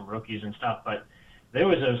because we got some rookies and stuff, but there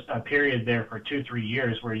was a period there for 2-3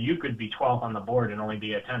 years where you could be 12th on the board and only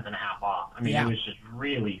be a tenth and a half off. I mean, It was just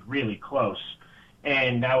really, really close.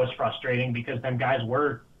 And that was frustrating because them guys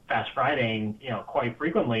were Fast Fridaying, quite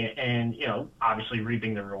frequently and, obviously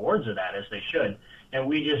reaping the rewards of that as they should. And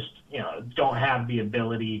we just, don't have the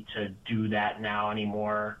ability to do that now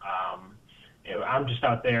anymore. I'm just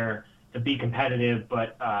out there to be competitive,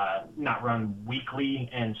 but not run weekly,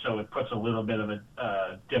 and so it puts a little bit of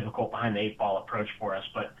a difficult behind the eight ball approach for us.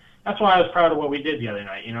 But that's why I was proud of what we did the other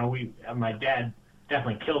night. My dad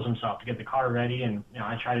definitely kills himself to get the car ready, and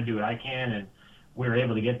I try to do what I can, and we were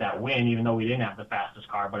able to get that win, even though we didn't have the fastest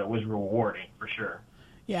car, but it was rewarding for sure.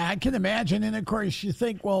 Yeah, I can imagine. And of course, you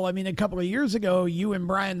think, well, I mean, a couple of years ago, you and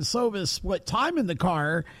Brian Sovis split time in the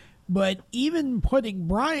car, but even putting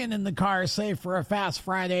Brian in the car, say for a Fast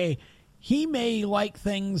Friday, he may like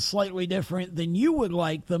things slightly different than you would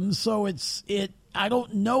like them. So I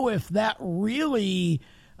don't know if that really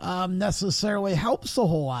necessarily helps a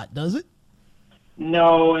whole lot, does it?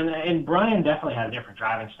 No, and Brian definitely has a different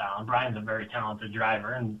driving style, and Brian's a very talented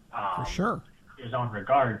driver, and for sure, his own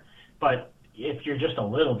regard. But if you're just a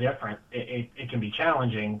little different, it can be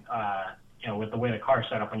challenging, with the way the car's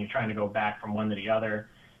set up when you're trying to go back from one to the other.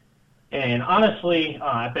 And honestly,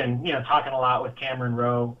 I've been, talking a lot with Cameron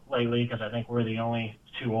Rowe lately because I think we're the only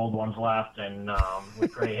two old ones left, and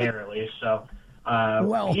with gray hair at least. So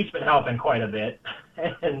he's been helping quite a bit.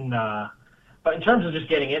 And but in terms of just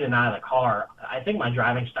getting in and out of the car, I think my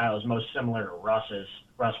driving style is most similar to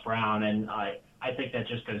Russ Brown, and I think that's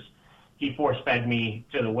just because he force-fed me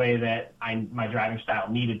to the way that my driving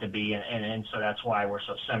style needed to be, and so that's why we're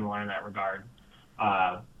so similar in that regard.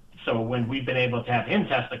 So when we've been able to have him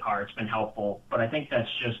test the car, it's been helpful, but I think that's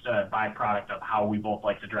just a byproduct of how we both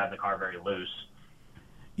like to drive the car very loose.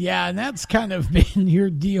 Yeah, and that's kind of been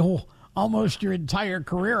your deal almost your entire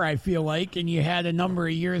career, I feel like, and you had a number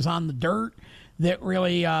of years on the dirt that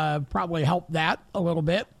really probably helped that a little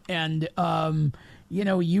bit. And,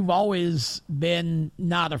 you've always been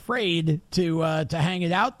not afraid to hang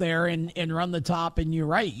it out there and run the top, and you're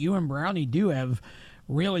right, you and Brownie do have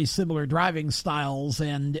really similar driving styles,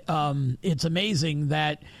 and it's amazing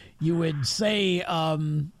that you would say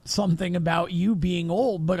something about you being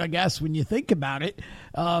old, but I guess when you think about it,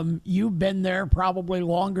 you've been there probably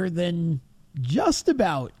longer than just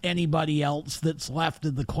about anybody else that's left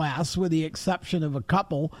of the class, with the exception of a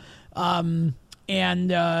couple.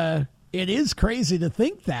 It is crazy to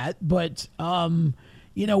think that, but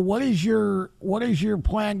what is your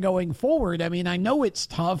plan going forward? I mean, I know it's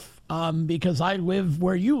tough because I live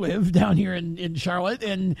where you live down here in Charlotte,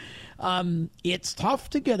 and it's tough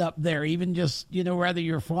to get up there, even just, whether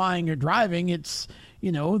you're flying or driving. It's,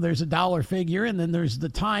 there's a dollar figure, and then there's the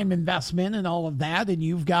time investment and all of that, and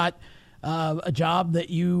you've got a job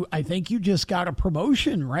that I think you just got a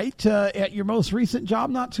promotion, right, at your most recent job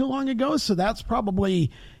not too long ago. So that's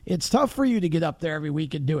probably, it's tough for you to get up there every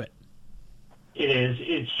week and do it. It is.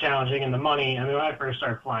 It's challenging. And the money, I mean, when I first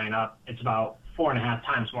started flying up, it's about 4.5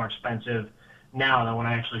 times more expensive now than when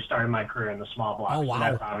I actually started my career in the small block. Oh, wow. So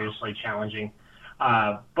that's obviously challenging.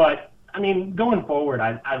 But, I mean, going forward,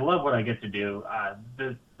 I love what I get to do.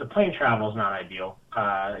 The plane travel is not ideal.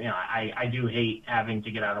 I do hate having to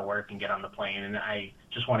get out of work and get on the plane, and I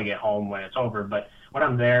just want to get home when it's over. But when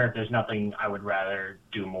I'm there, there's nothing I would rather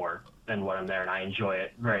do more than when I'm there, and I enjoy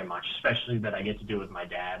it very much, especially that I get to do it with my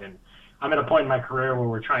dad. And I'm at a point in my career where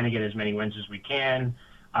we're trying to get as many wins as we can,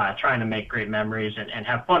 trying to make great memories and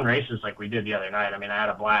have fun races like we did the other night. I mean, I had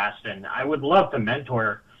a blast, and I would love to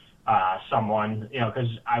mentor someone, because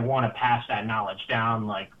I want to pass that knowledge down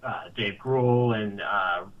like Dave Gruhl and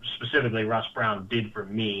specifically Russ Brown did for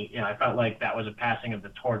me. I felt like that was a passing of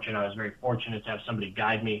the torch, and I was very fortunate to have somebody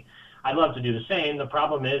guide me. I'd love to do the same. The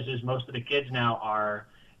problem is most of the kids now are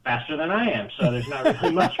faster than I am, so there's not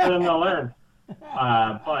really much for them to learn.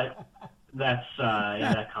 But that's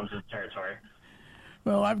that comes with the territory.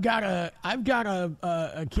 Well, I've got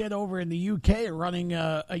a kid over in the UK running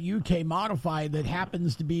a UK modified that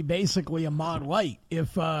happens to be basically a Mod Light.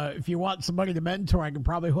 If you want somebody to mentor, I can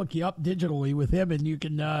probably hook you up digitally with him, and you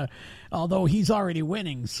can. Although he's already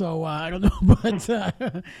winning, so I don't know, but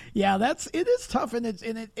it is tough, and it's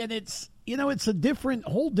it's a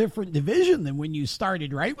whole different division than when you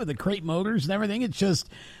started, right, with the crate motors and everything. It's just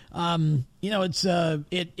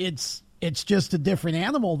it's just a different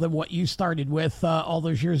animal than what you started with all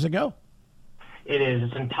those years ago. It is.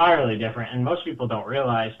 It's entirely different, and most people don't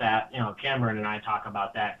realize that. Cameron and I talk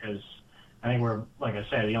about that because I think we're, like I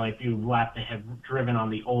said, the only few left to have driven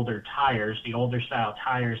on the older tires, the older style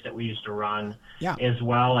tires that we used to run, as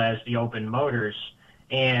well as the open motors.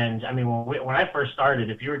 And I mean, when I first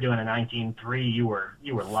started, if you were doing a 19.3, you were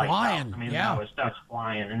lights flying. out. I mean, that was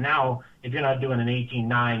flying. And now, if you're not doing an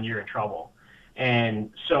 18.9, you're in trouble.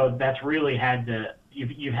 And so that's really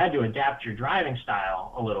you've had to adapt your driving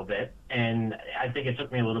style a little bit. And I think it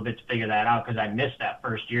took me a little bit to figure that out because I missed that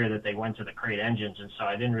first year that they went to the crate engines. And so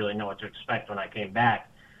I didn't really know what to expect when I came back.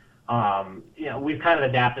 We've kind of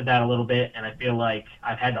adapted that a little bit, and I feel like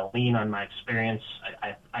I've had to lean on my experience.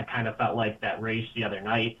 I kind of felt like that race the other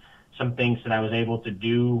night, some things that I was able to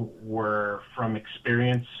do were from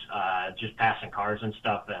experience, just passing cars and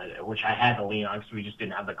stuff, which I had to lean on because we just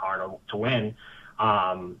didn't have the car to win,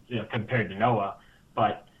 compared to Noah.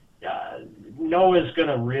 But Noah's going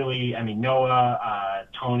to really, Noah,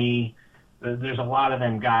 Tony, there's a lot of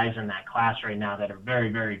them guys in that class right now that are very,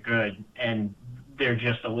 very good, and they're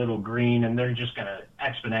just a little green, and they're just going to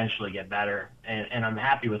exponentially get better. And I'm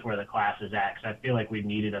happy with where the class is at because I feel like we've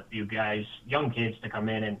needed a few guys, young kids, to come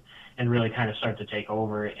in and really kind of start to take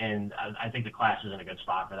over. And I think the class is in a good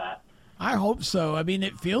spot for that. I hope so. I mean,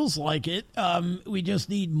 it feels like it. We just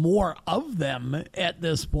need more of them at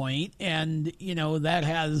this point, and that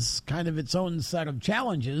has kind of its own set of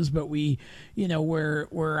challenges. But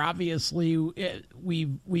we're obviously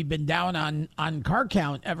we've been down on car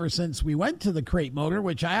count ever since we went to the crate motor,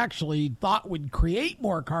 which I actually thought would create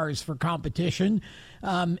more cars for competition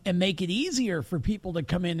and make it easier for people to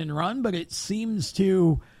come in and run. But it seems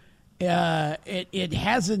to. It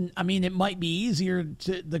hasn't. I mean, it might be easier.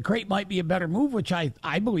 The crate might be a better move, which I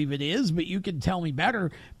believe it is. But you can tell me better.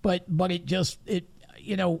 But I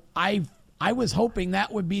was hoping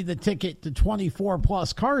that would be the ticket to 24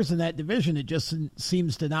 plus cars in that division. It just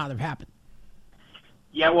seems to not have happened.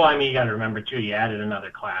 Yeah, well, you got to remember too. You added another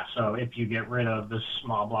class, so if you get rid of the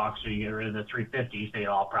small blocks or you get rid of the 350s, they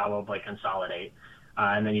all probably consolidate.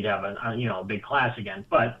 And then you'd have a big class again.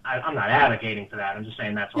 But I'm not advocating for that. I'm just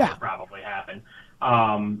saying that's what would probably happen.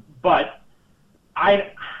 But to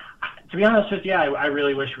be honest with you, I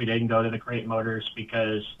really wish we didn't go to the crate motors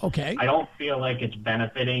because I don't feel like it's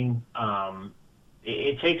benefiting.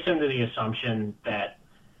 It takes into the assumption that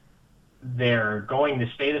they're going to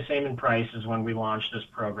stay the same in price as when we launched this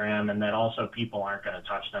program, and that also people aren't going to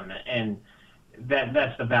touch them. And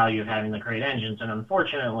that's the value of having the crate engines. And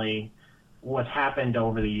unfortunately, what's happened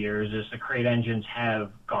over the years is the crate engines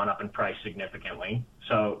have gone up in price significantly.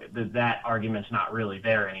 So that argument's not really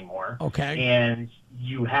there anymore. Okay. And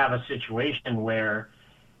you have a situation where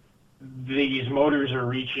these motors are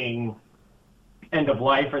reaching end of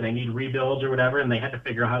life, or they need rebuilds or whatever, and they had to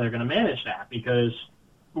figure out how they're going to manage that, because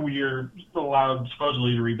we're allowed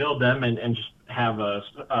supposedly to rebuild them and just have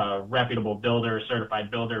a reputable builder, a certified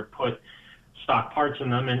builder, put stock parts in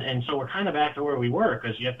them. And so we're kind of back to where we were,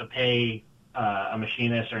 because you have to pay a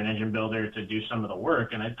machinist or an engine builder to do some of the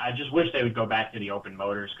work. And I just wish they would go back to the open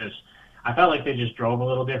motors, because I felt like they just drove a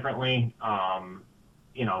little differently,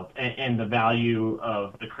 and the value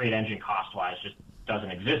of the crate engine cost-wise just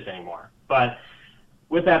doesn't exist anymore. But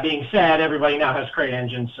with that being said, everybody now has crate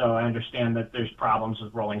engines, so I understand that there's problems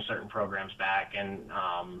with rolling certain programs back. And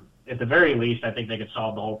at the very least, I think they could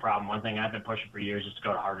solve the whole problem. One thing I've been pushing for years is to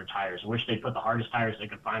go to harder tires. I wish they'd put the hardest tires they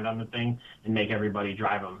could find on the thing and make everybody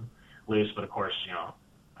drive them loose. But of course,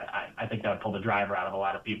 I think that would pull the driver out of a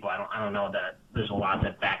lot of people. I don't know that there's a lot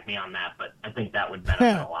that back me on that, but I think that would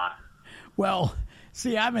benefit a lot. Well,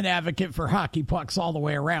 see, I'm an advocate for hockey pucks all the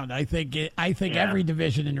way around. I think every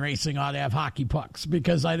division in racing ought to have hockey pucks,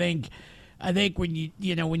 because I think when you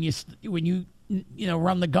run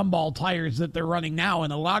the gumball tires that they're running now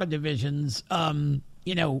in a lot of divisions,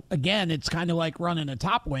 again, it's kind of like running a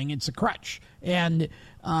top wing. It's a crutch. And,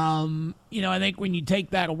 I think when you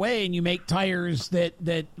take that away and you make tires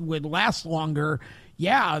that would last longer,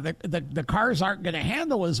 the cars aren't going to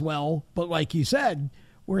handle as well. But like you said,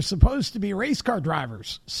 we're supposed to be race car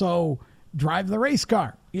drivers. So drive the race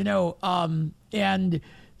car, and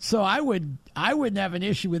so I wouldn't have an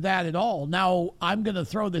issue with that at all. Now, I'm going to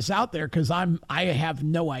throw this out there because I have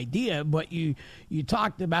no idea, but you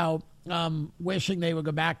talked about wishing they would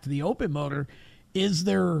go back to the open motor. Is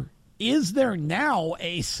there now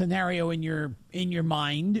a scenario in your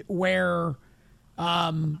mind where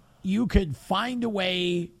you could find a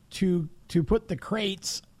way to put the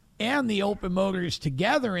crates and the open motors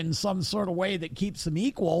together in some sort of way that keeps them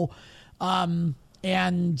equal, and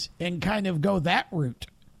kind of go that route?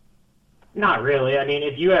 Not really. I mean,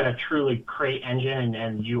 if you had a truly crate engine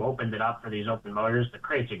and you opened it up for these open motors, the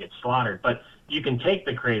crates would get slaughtered. But you can take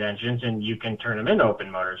the crate engines and you can turn them into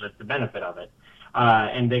open motors. That's the benefit of it.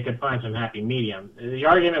 And they could find some happy medium. The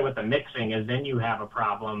argument with the mixing is then you have a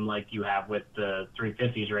problem like you have with the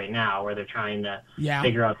 350s right now, where they're trying to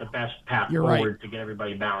figure out the best path forward to get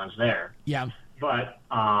everybody balanced there. Yeah. But,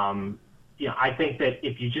 I think that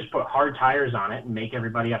if you just put hard tires on it and make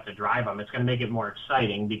everybody have to drive them, it's going to make it more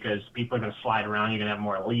exciting, because people are going to slide around. You're going to have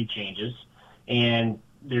more lead changes, and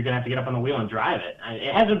they're going to have to get up on the wheel and drive it.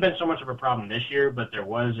 It hasn't been so much of a problem this year, but there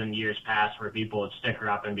was in years past where people would sticker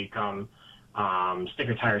up and become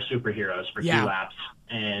sticker tire superheroes for 2 laps,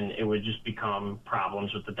 and it would just become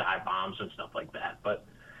problems with the dive bombs and stuff like that. But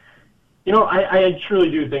I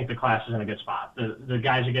truly do think the class is in a good spot. The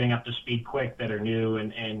guys are getting up to speed quick that are new,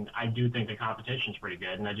 and I do think the competition's pretty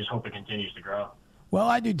good, and I just hope it continues to grow. Well,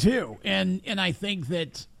 I do too, and I think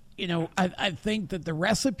that I think that the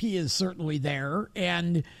recipe is certainly there,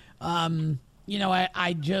 and I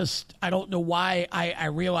don't know why. I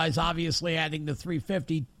realize obviously adding the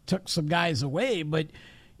 350 took some guys away, but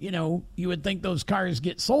you would think those cars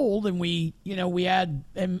get sold, and what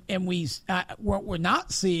we're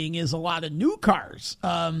not seeing is a lot of new cars,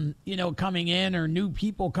 coming in, or new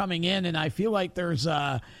people coming in. And I feel like there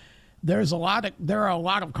are a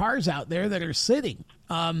lot of cars out there that are sitting.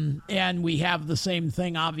 And we have the same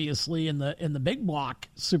thing, obviously, in the big block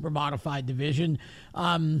super modified division.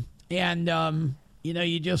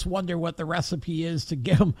 You just wonder what the recipe is to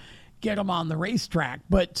get them on the racetrack.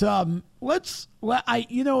 But this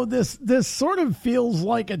sort of feels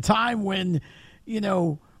like a time when,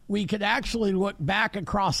 we could actually look back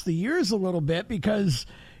across the years a little bit, because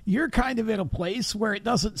you're kind of in a place where it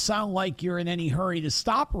doesn't sound like you're in any hurry to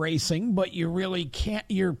stop racing, but you really can't.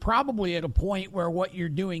 You're probably at a point where what you're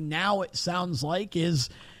doing now, it sounds like, is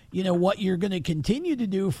what you're going to continue to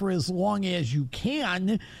do for as long as you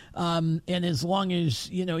can, and as long as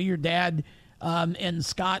your dad and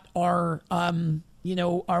Scott are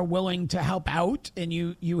willing to help out, and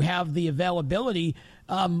you have the availability.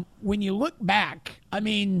 When you look back,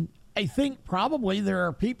 I think probably there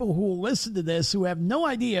are people who will listen to this who have no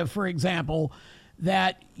idea, for example,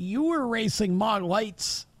 that you were racing Mod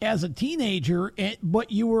Lights as a teenager,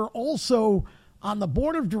 but you were also on the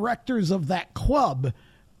board of directors of that club.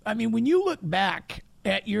 When you look back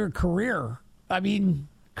at your career,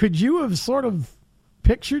 could you have sort of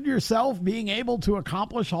pictured yourself being able to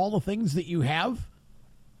accomplish all the things that you have?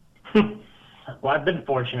 Well, I've been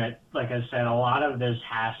fortunate. Like I said, a lot of this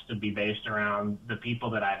has to be based around the people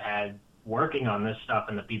that I've had working on this stuff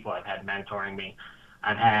and the people I've had mentoring me.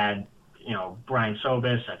 I've had, Brian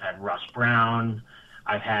Sobis, I've had Russ Brown,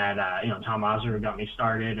 I've had, Tom Ozer, who got me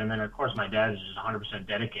started. And then, of course, my dad is just 100%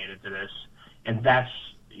 dedicated to this. And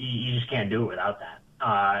you just can't do it without that.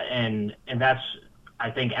 And that's, I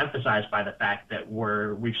think, emphasized by the fact that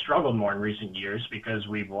we've struggled more in recent years because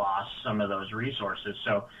we've lost some of those resources.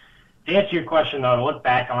 So to answer your question, though, to look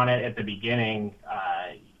back on it at the beginning,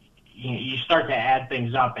 you start to add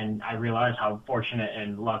things up, and I realize how fortunate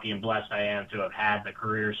and lucky and blessed I am to have had the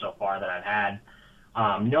career so far that I've had.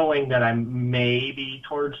 Knowing that I'm maybe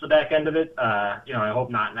towards the back end of it, I hope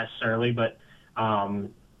not necessarily, but I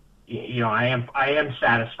am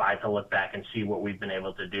satisfied to look back and see what we've been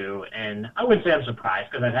able to do. And I wouldn't say I'm surprised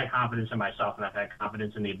because I've had confidence in myself and I've had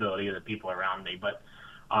confidence in the ability of the people around me. But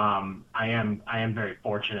I am very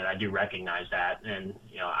fortunate. I do recognize that, and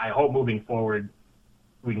I hope moving forward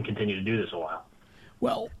we can continue to do this a while.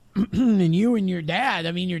 Well, and you and your dad,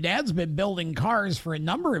 your dad's been building cars for a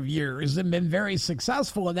number of years and been very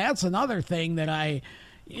successful. And that's another thing that I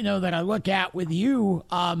look at with you.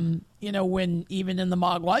 When even in the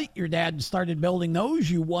Mog Light, your dad started building those.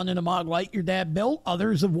 You won in a Mog Light your dad built.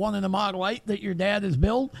 Others have won in a Mog Light that your dad has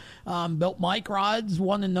built. Built Mike rods,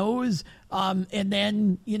 won in those. And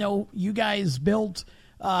then, you guys built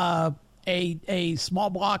a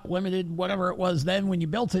small block limited, whatever it was then when you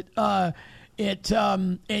built it.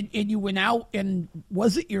 And you went out, and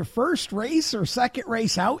was it your first race or second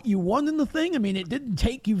race out you won in the thing? It didn't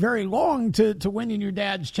take you very long to win in your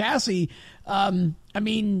dad's chassis.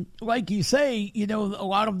 Like you say, a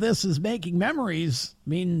lot of this is making memories.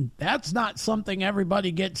 That's not something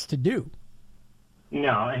everybody gets to do.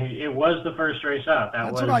 No, it was the first race out.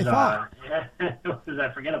 That's what I thought.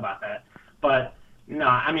 I forget about that. But no,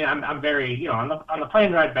 I'm very, on the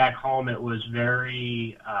plane ride back home, it was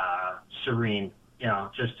very serene,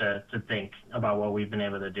 just to think about what we've been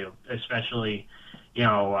able to do, especially,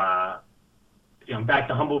 back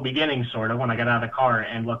to humble beginnings, sort of, when I got out of the car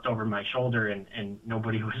and looked over my shoulder and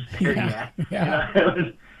nobody was there yet. Yeah.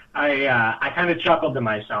 I kind of chuckled to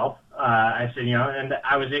myself. I said, and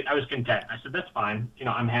I was content. I said, that's fine.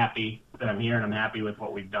 I'm happy that I'm here and I'm happy with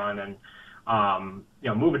what we've done. And,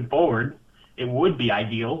 moving forward, it would be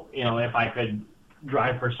ideal, if I could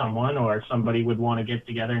drive for someone or somebody would want to get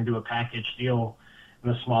together and do a package deal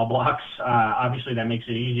in the small blocks. Obviously, that makes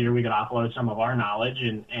it easier. We could offload some of our knowledge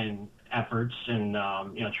and efforts and,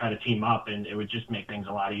 try to team up, and it would just make things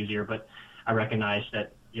a lot easier. But I recognize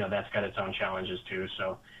that, that's got its own challenges too.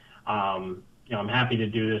 So, I'm happy to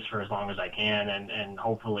do this for as long as I can and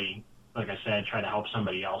hopefully, like I said, try to help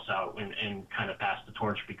somebody else out and kind of pass the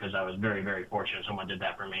torch, because I was very, very fortunate someone did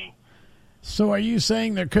that for me. So are you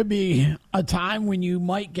saying there could be a time when you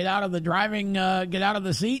might get out of the driving, get out of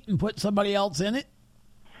the seat and put somebody else in it?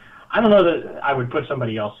 I don't know that I would put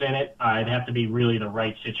somebody else in it. It'd have to be really the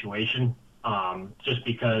right situation, just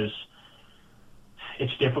because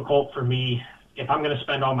it's difficult for me. If I'm going to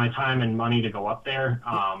spend all my time and money to go up there,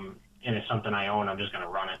 and it's something I own, I'm just going to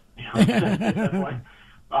run it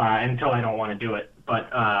until I don't want to do it. But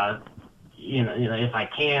if I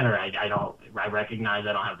can, or I recognize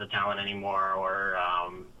I don't have the talent anymore, or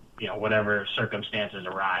whatever circumstances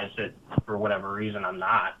arise that for whatever reason I'm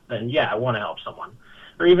not, then yeah, I want to help someone.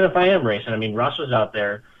 Or even if I am racing, Russ was out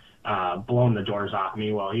there blowing the doors off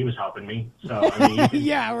me while he was helping me. So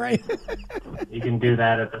yeah, right. You can do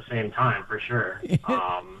that at the same time for sure. That's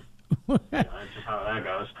just how that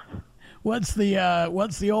goes. What's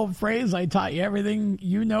the old phrase? I taught you everything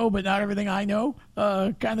you know, but not everything I know,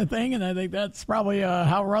 kind of thing. And I think that's probably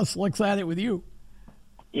how Russ looks at it with you.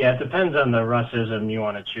 Yeah, it depends on the Russism you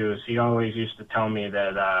want to choose. He always used to tell me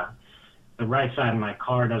that the right side of my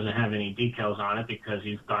car doesn't have any decals on it because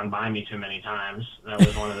he's gone by me too many times. That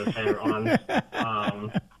was one of the favorite ones.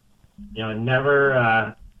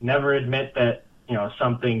 Never admit that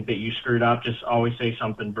something that you screwed up. Just always say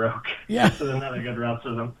something broke. Yeah, this is another good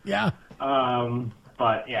Russism. Yeah.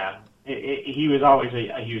 But yeah, he was always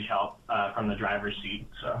a huge help from the driver's seat.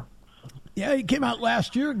 So. Yeah, he came out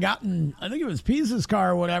last year, gotten, I think it was Pease's car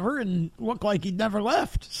or whatever, and looked like he'd never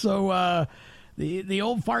left. So the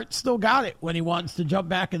old fart still got it when he wants to jump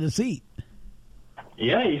back in the seat.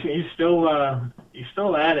 Yeah, he's still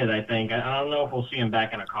at it, I think. I don't know if we'll see him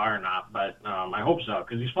back in a car or not, but I hope so,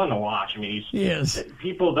 because he's fun to watch. He is.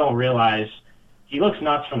 People don't realize he looks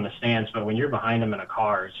nuts from the stands, but when you're behind him in a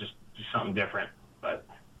car, it's just something different. But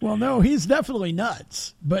Well, no, he's definitely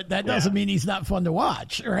nuts, but that doesn't mean he's not fun to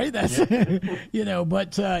watch, right? That's,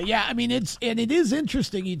 but I mean, it is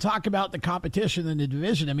interesting. You talk about the competition in the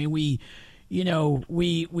division. I mean, we know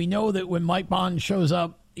that when Mike Bond shows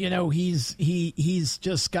up, he's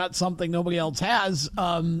just got something nobody else has.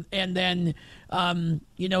 And then,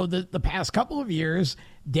 the past couple of years,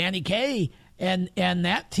 Danny Kaye and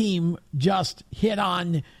that team just hit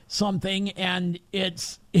on something, and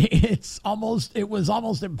it was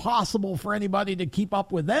almost impossible for anybody to keep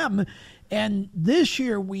up with them. And this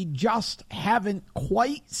year we just haven't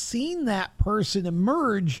quite seen that person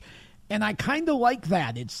emerge. And I kind of like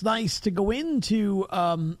that. It's nice to go into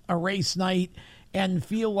a race night and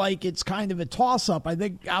feel like it's kind of a toss-up. I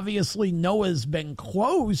think obviously Noah's been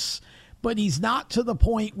close, but he's not to the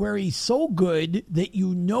point where he's so good that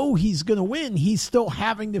he's going to win. He's still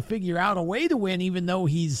having to figure out a way to win, even though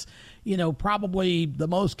he's, probably the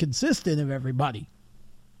most consistent of everybody.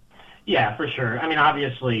 Yeah, for sure. I mean,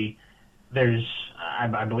 obviously,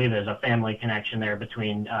 I believe there's a family connection there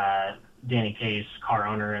between Danny Kaye's car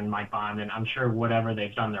owner and Mike Bond, and I'm sure whatever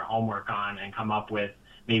they've done their homework on and come up with,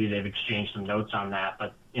 maybe they've exchanged some notes on that,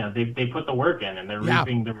 but they put the work in and they're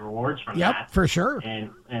reaping the rewards from that. Yep, for sure.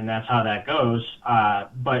 And that's how that goes.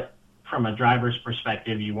 But from a driver's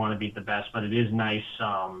perspective, you want to beat the best, but it is nice,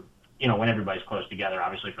 when everybody's close together,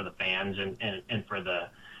 obviously for the fans and for the,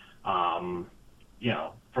 for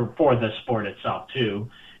the sport itself too.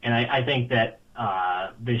 And I think that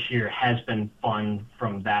this year has been fun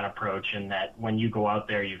from that approach, in that when you go out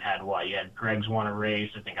there, you had Greg's won a race.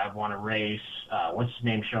 I think I've won a race. What's his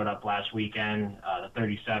name showed up last weekend? The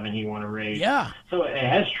 37, he won a race. Yeah. So it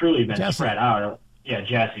has truly been Jesse. spread out. Yeah,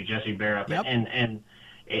 Jesse Barrett. Yep. And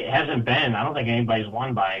it hasn't been, I don't think anybody's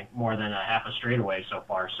won by more than a half a straightaway so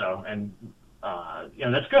far. So, and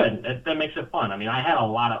that's good. That makes it fun. I mean, I had a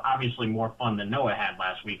lot of, obviously more fun than Noah had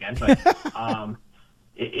last weekend, but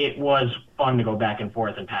it was fun to go back and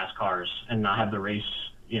forth and pass cars and not have the race,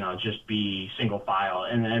 just be single file.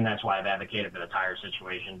 And that's why I've advocated for the tire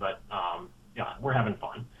situation. But, we're having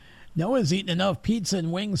fun. Noah's eaten enough pizza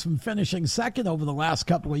and wings from finishing second over the last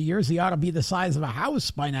couple of years. He ought to be the size of a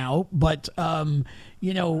house by now. But, I'm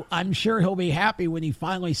sure he'll be happy when he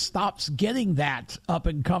finally stops getting that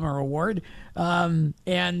up-and-comer award and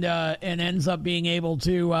ends up being able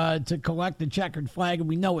to collect the checkered flag. And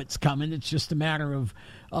we know it's coming. It's just a matter of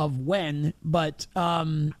when. But,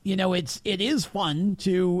 it is fun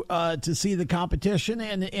to see the competition.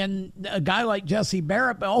 And a guy like Jesse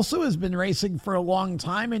Barrett also has been racing for a long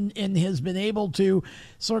time and has been able to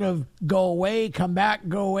sort of go away, come back,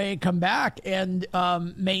 and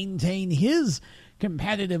maintain his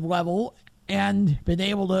competitive level, and been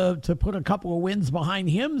able to put a couple of wins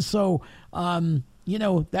behind him. So,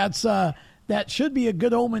 that's that should be a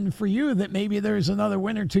good omen for you that maybe there's another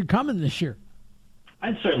win or two coming this year.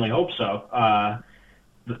 I'd certainly hope so.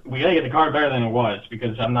 We got to get the car better than it was,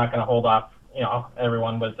 because I'm not going to hold off,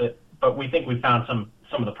 everyone with it. But we think we found some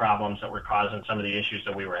of the problems that were causing some of the issues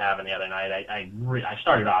that we were having the other night. I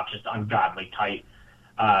started off just ungodly tight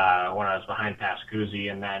when I was behind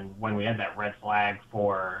Pascuzzi, and then when we had that red flag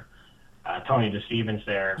for Tony DeStevens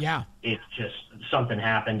there, it just, something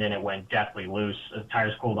happened and it went deathly loose. The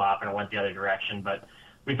tires cooled off and it went the other direction. But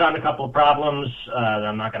we found a couple of problems that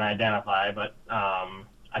I'm not going to identify, but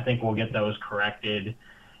I think we'll get those corrected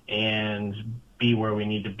and be where we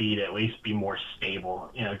need to be to at least be more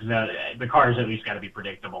stable. Because the car's at least got to be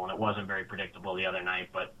predictable, and it wasn't very predictable the other night,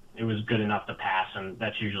 but it was good enough to pass, and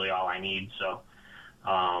that's usually all I need. So,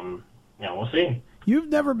 we'll see. You've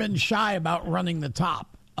never been shy about running the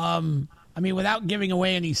top. Without giving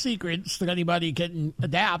away any secrets that anybody can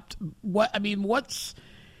adapt, what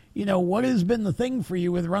has been the thing for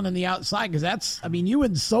you with running the outside? Because you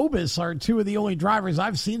and Sobis are two of the only drivers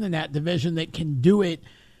I've seen in that division that can do it,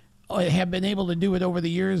 have been able to do it over the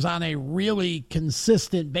years on a really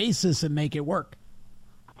consistent basis and make it work.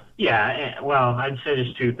 Yeah, well, I'd say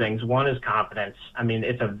there's two things. One is confidence. I mean,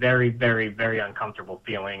 it's a very, very, very uncomfortable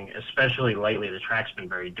feeling, especially lately. The track's been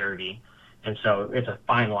very dirty, and so it's a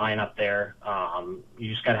fine line up there. You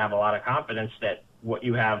just got to have a lot of confidence that what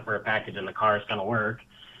you have for a package in the car is going to work.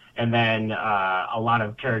 And then a lot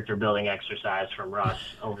of character building exercise from Russ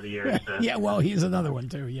over the years. Yeah, well, he's another one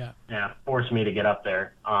too. Yeah, forced me to get up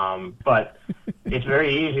there. But it's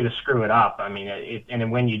very easy to screw it up. I mean, and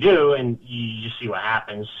then when you do, and you just see what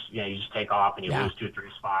happens, you just take off and you lose 2 or 3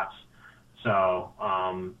 spots. So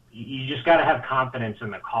you just got to have confidence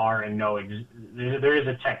in the car and know there is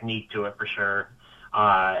a technique to it for sure.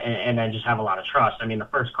 And then just have a lot of trust. I mean, the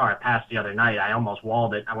first car I passed the other night, I almost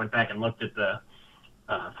walled it. I went back and looked at the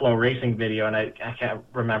Flow Racing video, and I can't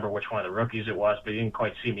remember which one of the rookies it was, but he didn't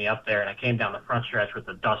quite see me up there, and I came down the front stretch with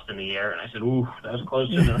the dust in the air, and I said, ooh, that was close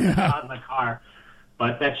to the in the car.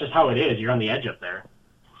 But that's just how it is. You're on the edge up there.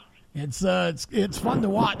 It's fun to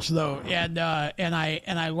watch though, and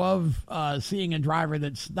I love seeing a driver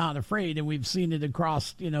that's not afraid, and we've seen it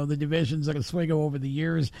across the divisions at Oswego over the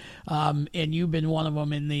years, and you've been one of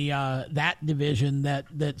them in the that division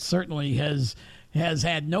that certainly has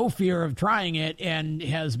had no fear of trying it and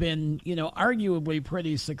has been arguably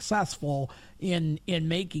pretty successful in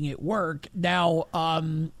making it work. Now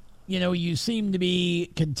you seem to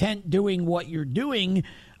be content doing what you're doing.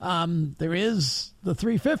 There is the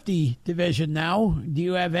 350 division now. Do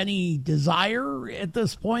you have any desire at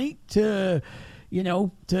this point to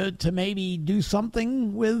maybe do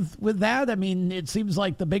something with that? I mean, it seems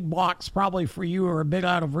like the big blocks probably for you are a bit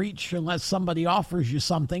out of reach unless somebody offers you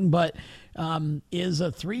something. But is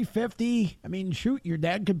a 350? I mean, shoot, your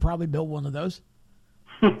dad could probably build one of those.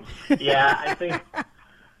 Yeah, I think.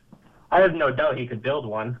 I have no doubt he could build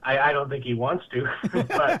one. I don't think he wants to,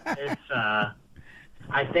 but it's.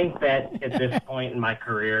 I think that at this point in my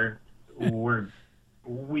career,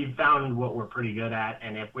 we've found what we're pretty good at,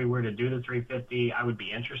 and if we were to do the 350, I would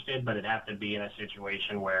be interested, but it'd have to be in a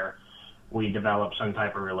situation where we develop some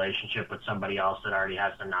type of relationship with somebody else that already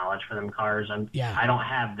has the knowledge for them cars. And I don't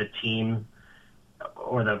have the team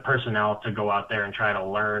or the personnel to go out there and try to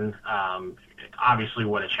learn. Obviously,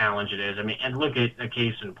 what a challenge it is. I mean, and look at a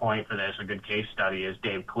case in point for this. A good case study is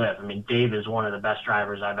Dave Cliff. I mean, Dave is one of the best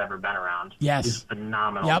drivers I've ever been around. Yes. He's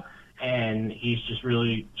phenomenal. Yep. And he's just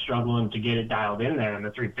really struggling to get it dialed in there in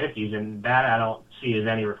the 350s. And that I don't see as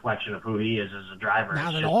any reflection of who he is as a driver.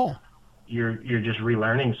 Not at all. You're just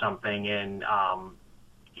relearning something. And,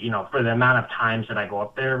 for the amount of times that I go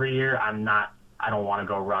up there every year, I don't want to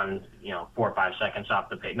go run, 4 or 5 seconds off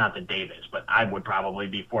the pace. Not that Dave is, but I would probably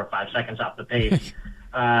be 4 or 5 seconds off the pace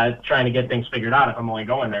trying to get things figured out if I'm only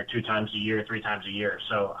going there 2 times a year, 3 times a year.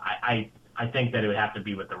 So I think that it would have to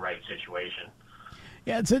be with the right situation.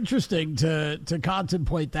 Yeah, it's interesting to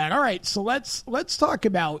contemplate that. All right, so let's talk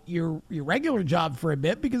about your regular job for a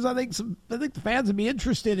bit, because I think the fans would be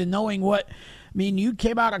interested in knowing what. I mean, you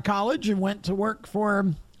came out of college and went to work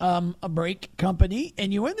for a brake company,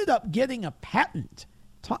 and you ended up getting a patent.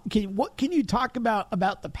 What can you talk about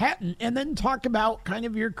the patent, and then talk about kind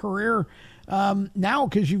of your career now,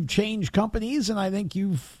 because you've changed companies, and I think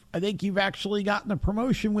you've actually gotten a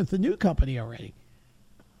promotion with the new company already.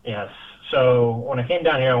 Yes. So when I came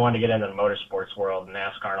down here, I wanted to get into the motorsports world,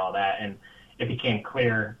 NASCAR and all that, and it became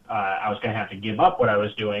clear I was going to have to give up what I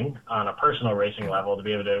was doing on a personal racing level to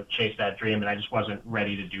be able to chase that dream, and I just wasn't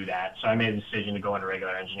ready to do that. So I made a decision to go into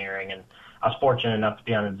regular engineering, and I was fortunate enough to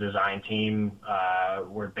be on the design team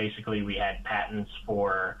where basically we had patents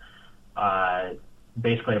for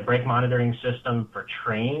basically a brake monitoring system for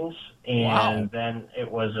trains, and then it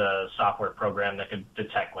was a software program that could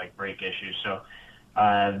detect like brake issues. So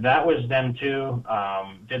that was them too.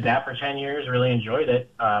 Did that for 10 years, really enjoyed it,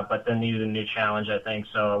 but then needed a new challenge, I think.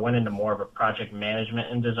 So I went into more of a project management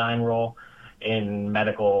and design role in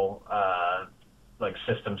medical like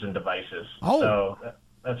systems and devices. So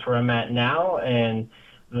that's where I'm at now, and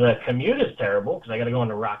the commute is terrible because I got to go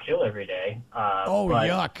into Rock Hill every day.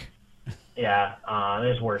 Yuck. Yeah,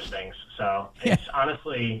 there's worse things. So it's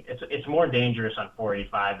honestly, it's more dangerous on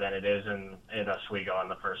 485 than it is in Oswego on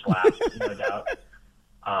the first lap, no doubt.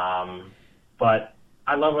 But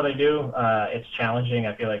I love what I do. It's challenging.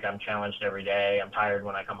 I feel like I'm challenged every day. I'm tired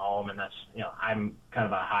when I come home, and that's, I'm kind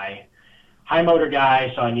of a high motor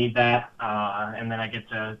guy, so I need that. And then I get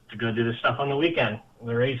to go do this stuff on the weekend,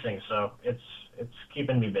 the racing. So it's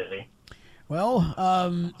keeping me busy.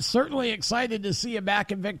 Well, certainly excited to see you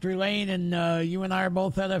back in Victory Lane, and you and I are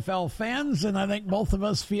both NFL fans, and I think both of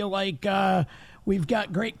us feel like we've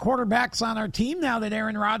got great quarterbacks on our team now that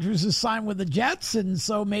Aaron Rodgers has signed with the Jets, and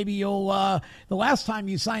so maybe you'll the last time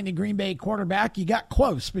you signed a Green Bay quarterback, you got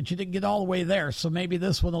close, but you didn't get all the way there, so maybe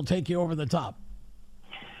this one will take you over the top.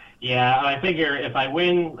 Yeah, I figure if I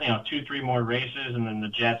win, 2-3 more races and then the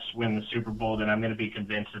Jets win the Super Bowl, then I'm going to be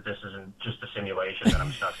convinced that this isn't just a simulation that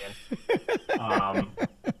I'm stuck in.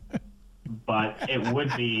 But it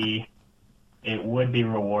would be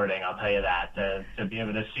rewarding, I'll tell you that, to be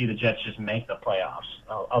able to see the Jets just make the playoffs.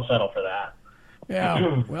 I'll settle for that.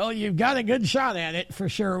 Yeah, well, you've got a good shot at it for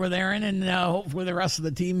sure with Aaron, and hopefully the rest of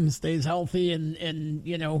the team stays healthy, and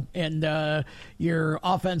your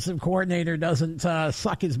offensive coordinator doesn't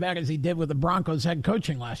suck as bad as he did with the Broncos head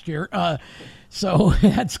coaching last year. So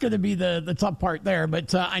that's going to be the tough part there.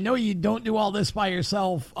 But I know you don't do all this by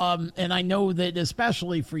yourself, and I know that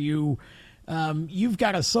especially for you, you've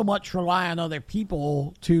got to so much rely on other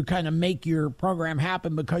people to kind of make your program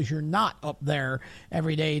happen because you're not up there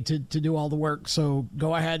every day to do all the work. So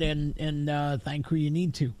go ahead and thank who you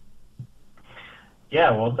need to.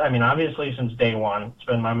 Yeah, well, I mean, obviously since day one, it's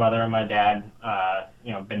been my mother and my dad,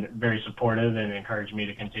 been very supportive and encouraged me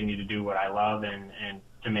to continue to do what I love and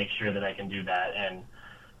to make sure that I can do that. And,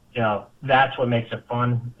 that's what makes it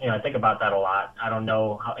fun. I think about that a lot. I don't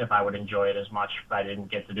know if I would enjoy it as much if I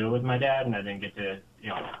didn't get to do it with my dad and I didn't get to,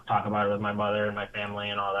 talk about it with my mother and my family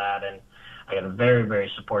and all that. And I got a very,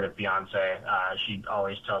 very supportive fiance. She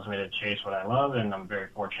always tells me to chase what I love, and I'm very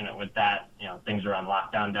fortunate with that. Things are on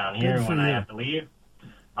lockdown down here when I have to leave.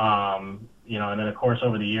 And then of course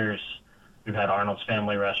over the years we've had Arnold's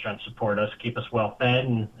Family Restaurant support us, keep us well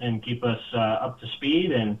fed and keep us up to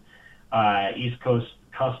speed. And East Coast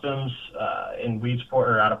Customs in Weedsport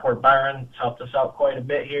or out of Port Byron has helped us out quite a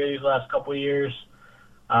bit here these last couple of years.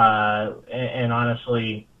 And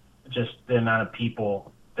honestly, just the amount of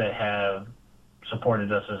people that have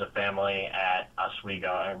supported us as a family at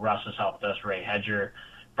Oswego. And Russ has helped us, Ray Hedger,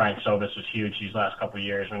 Brian Sobis was huge these last couple of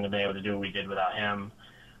years. We wouldn't have been able to do what we did without him.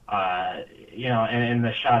 And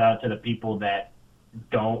the shout out to the people that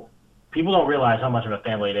people don't realize how much of a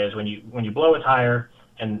family it is when you blow a tire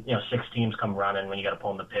and 6 teams come running when you got to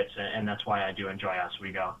pull in the pits, and that's why I do enjoy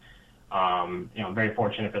Oswego. I'm very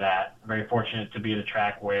fortunate for that. Very fortunate to be at a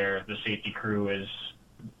track where the safety crew is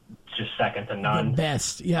just second to none. The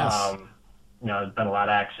best, yes. There's been a lot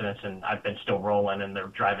of accidents, and I've been still rolling, and they're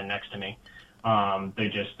driving next to me.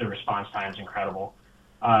 The response time is incredible.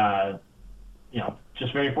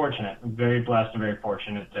 Just very fortunate. I'm very blessed and very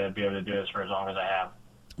fortunate to be able to do this for as long as I have.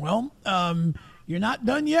 Well, you're not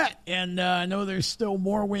done yet, and I know there's still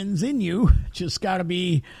more wins in you. Just got to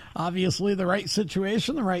be, obviously, the right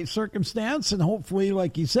situation, the right circumstance, and hopefully,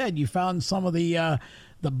 like you said, you found some of the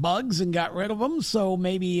bugs and got rid of them. So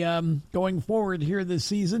maybe going forward here this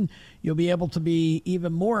season, you'll be able to be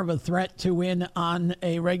even more of a threat to win on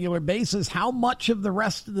a regular basis. How much of the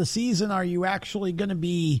rest of the season are you actually going to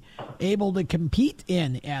be able to compete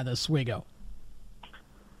in at Oswego?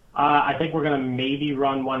 I think we're going to maybe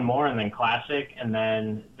run one more and then Classic, and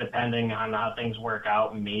then depending on how things work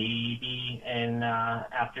out, maybe in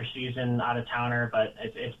after season out of towner, but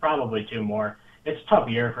it's probably 2 more. It's a tough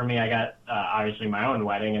year for me. I got obviously my own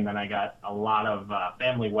wedding, and then I got a lot of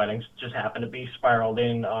family weddings just happen to be spiraled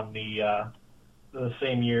in on the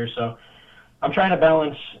same year. So I'm trying to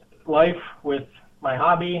balance life with my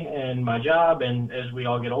hobby and my job, and as we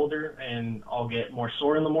all get older and all get more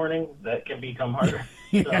sore in the morning, that can become harder.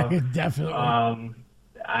 Yeah, so, definitely.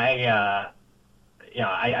 I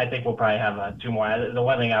think we'll probably have 2 more. The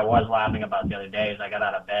one thing I was laughing about the other day is I got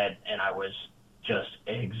out of bed and I was just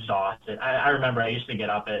exhausted. I remember I used to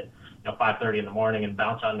get up at 5:30 in the morning and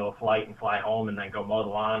bounce onto a flight and fly home and then go mow the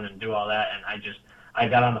lawn and do all that. And I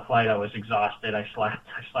got on the flight. I was exhausted. I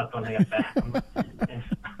slept when I got back.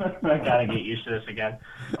 I gotta get used to this again.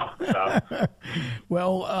 So.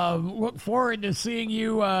 Well, look forward to seeing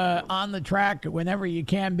you on the track whenever you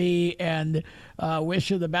can be, and wish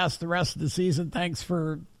you the best the rest of the season. Thanks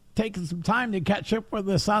for taking some time to catch up with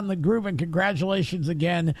us on the Groove, and congratulations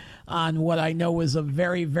again on what I know was a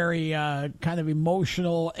very, very kind of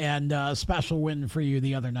emotional and special win for you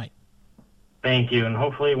the other night. Thank you, and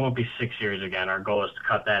hopefully it won't be 6 years again. Our goal is to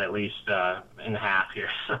cut that at least in half here,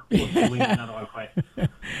 so we'll leave another one quick.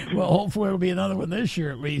 Well, hopefully it'll be another one this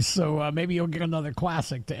year at least, so maybe you'll get another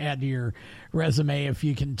Classic to add to your resume if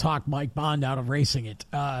you can talk Mike Bond out of racing it.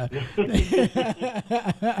 All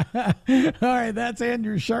right, that's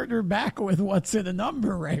Andrew Schartner back with What's in a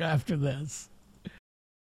Number right after this.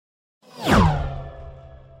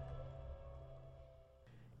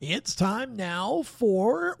 It's time now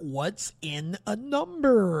for What's in a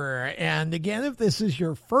Number. And again, if this is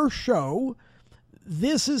your first show,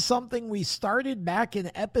 this is something we started back in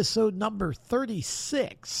episode number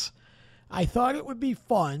 36. I thought it would be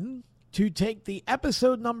fun to take the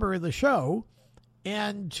episode number of the show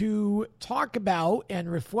and to talk about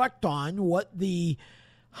and reflect on what the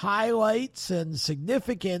highlights and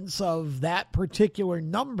significance of that particular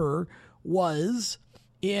number was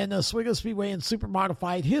in Oswego Speedway and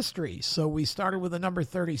Supermodified history. So we started with the number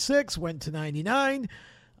 36, went to 99.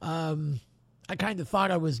 I kind of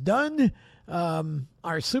thought I was done.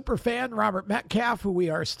 Our super fan, Robert Metcalf, who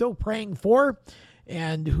we are still praying for,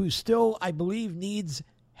 and who still, I believe, needs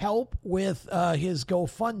help with his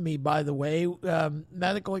GoFundMe, by the way.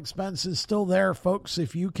 Medical expenses still there, folks,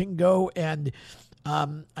 if you can go. And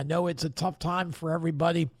I know it's a tough time for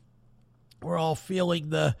everybody. We're all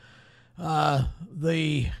feeling the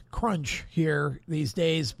crunch here these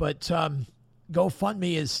days, but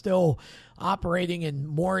GoFundMe is still operating, and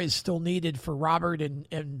more is still needed for Robert,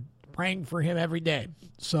 and praying for him every day.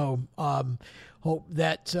 So hope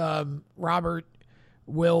that Robert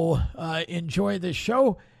will enjoy this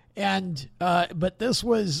show. And but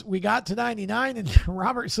we got to 99, and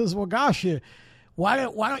Robert says, well, gosh, why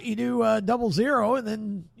don't you do 00 and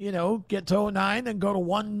then get to 09 and go to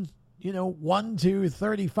 1 to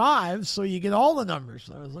 35, so you get all the numbers.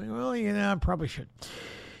 I was like, well, I probably should.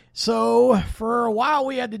 So for a while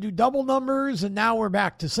we had to do double numbers, and now we're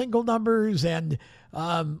back to single numbers, and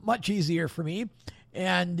much easier for me.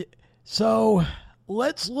 And so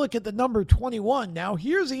let's look at the number 21. Now,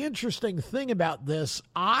 here's the interesting thing about this.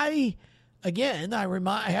 I have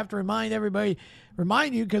to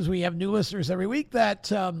remind you, because we have new listeners every week,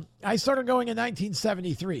 that I started going in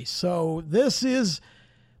 1973. So this is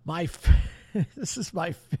my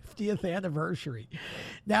 50th anniversary.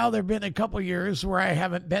 Now, there have been a couple years where I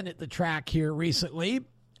haven't been at the track here recently,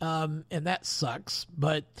 and that sucks,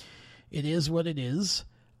 but it is what it is.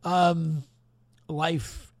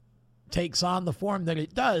 Life takes on the form that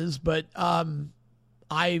it does, but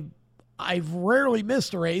I've rarely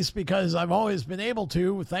missed a race because I've always been able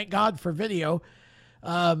to, thank God for video.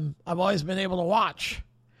 I've always been able to watch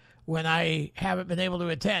when I haven't been able to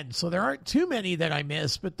attend. So there aren't too many that I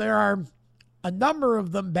miss, but there are a number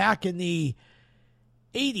of them back in the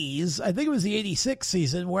 80s. I think it was the 86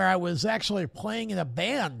 season where I was actually playing in a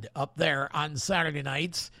band up there on Saturday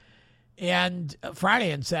nights and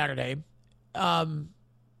Friday and Saturday.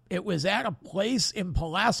 It was at a place in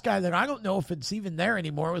Pulaski that I don't know if it's even there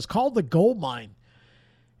anymore. It was called the Gold Mine.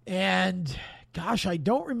 And gosh, I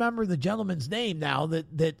don't remember the gentleman's name now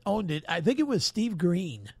that owned it. I think it was Steve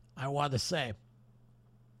Green, I want to say.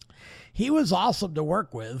 He was awesome to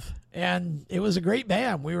work with, and it was a great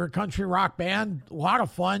band. We were a country rock band, a lot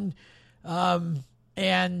of fun.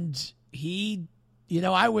 And he,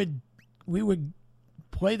 we would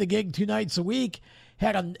play the gig 2 nights a week.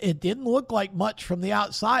 It didn't look like much from the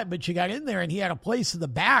outside, but you got in there and he had a place in the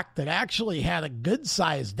back that actually had a good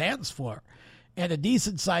sized dance floor and a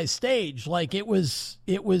decent sized stage. Like it was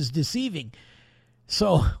deceiving.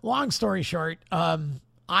 So long story short,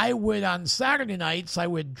 I would, on Saturday nights, I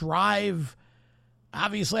would drive,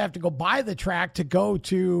 obviously I have to go by the track to go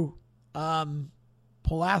to, it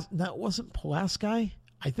wasn't Pulaski.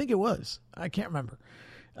 I think it was, I can't remember.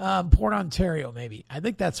 Port Ontario, maybe. I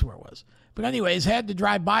think that's where it was. But anyways, had to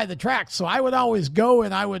drive by the track. So I would always go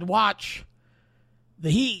and I would watch the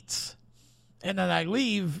heats, and then I'd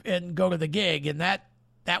leave and go to the gig. And that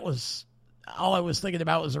was all I was thinking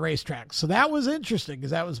about, was the racetrack. So that was interesting,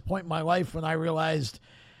 because that was a point in my life when I realized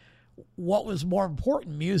what was more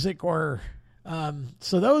important, music or, I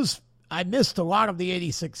missed a lot of the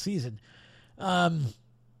 86 season. And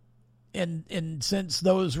since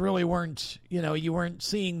those really weren't, you weren't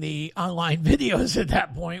seeing the online videos at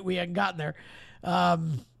that point, we hadn't gotten there.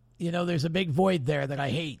 There's a big void there that I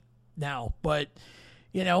hate now. But,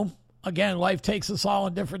 again, life takes us all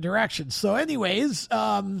in different directions. So anyways,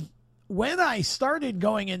 when I started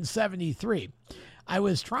going in 73, I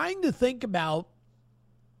was trying to think about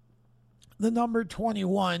the number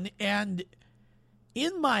 21, and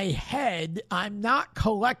in my head, I'm not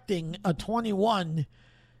collecting a 21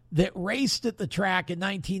 that raced at the track in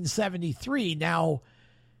 1973. Now,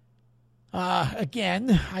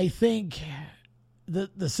 again, I think the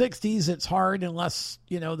 60s, it's hard unless,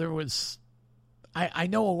 there was, I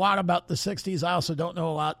know a lot about the 60s. I also don't know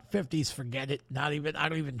a lot. 50s, forget it. I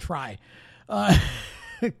don't even try.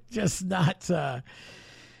 Just not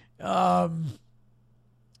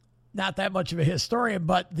that much of a historian,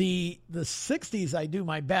 but the 60s, I do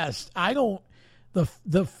my best. I don't,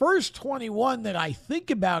 the first 21 that I think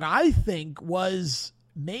about, was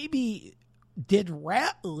maybe, did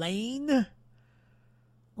Rat Lane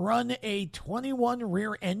run a 21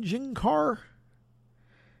 rear engine car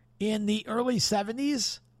in the early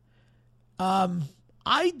 70s?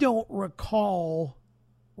 I don't recall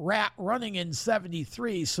Rat running in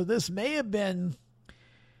 73, so this may have been,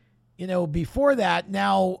 before that.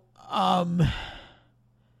 Now,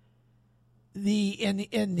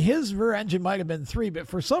 in his rear engine might have been 3, but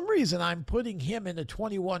for some reason I'm putting him in a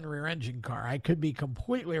 21 rear engine car. I could be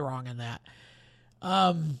completely wrong in that.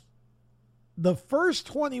 The first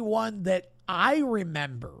 21 that I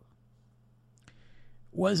remember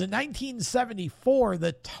was in 1974,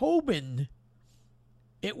 the Tobin.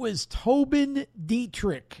 It was Tobin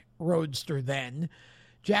Dietrich Roadster then.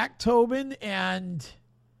 Jack Tobin and,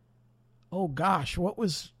 oh gosh, what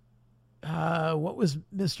was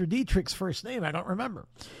Mr. Dietrich's first name? I don't remember.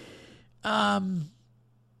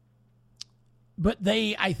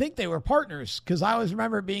 I think they were partners, because I always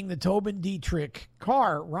remember it being the Tobin Dietrich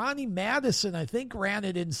car. Ronnie Madison, I think, ran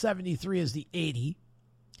it in 73 as the 80.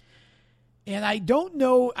 And I don't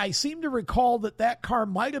know, I seem to recall that car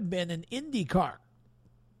might have been an Indy car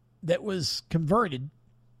that was converted,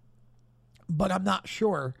 but I'm not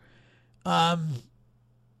sure. Or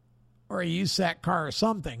a USAC car or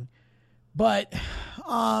something. But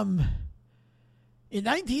in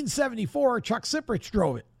 1974, Chuck Siprich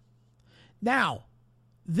drove it. Now,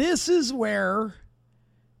 this is where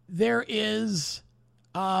there is,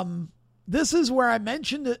 this is where I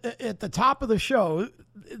mentioned at the top of the show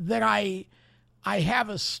that I have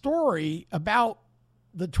a story about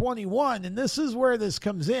the 21, and this is where this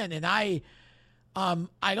comes in. And I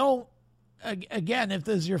don't, again, if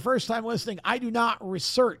this is your first time listening, I do not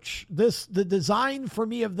research this. The design for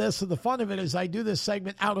me of this, and the fun of it, is I do this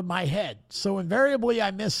segment out of my head. So invariably I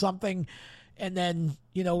miss something, and then,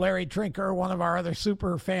 Larry Trinker, one of our other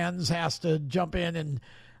super fans, has to jump in and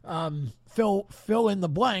fill in the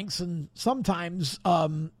blanks. And sometimes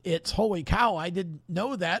it's, holy cow, I didn't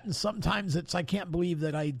know that. And sometimes it's, I can't believe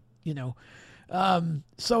that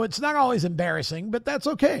so it's not always embarrassing, but that's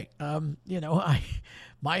okay.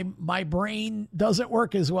 My brain doesn't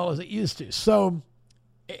work as well as it used to. So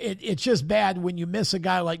it's just bad when you miss a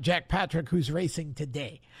guy like Jack Patrick, who's racing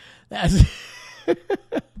today. That's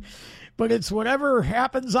but it's whatever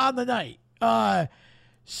happens on the night.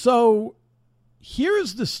 So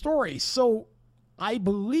here's the story. So I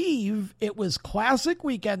believe it was Classic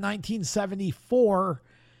Weekend 1974,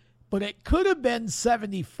 but it could have been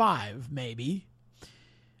 75 maybe.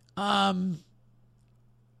 At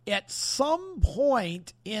some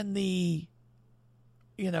point in the,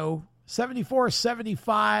 74,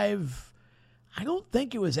 75, I don't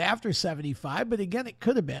think it was after 75, but again, it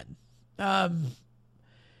could have been.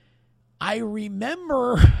 I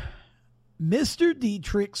remember Mr.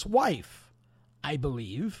 Dietrich's wife, I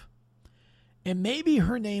believe, and maybe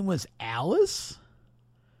her name was Alice.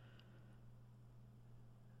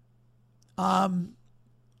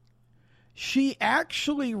 She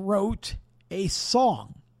actually wrote a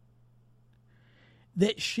song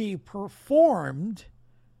that she performed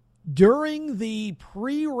during the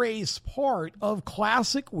pre-race part of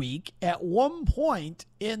Classic Week at one point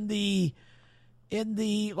in the,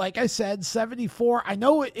 like I said, 74. I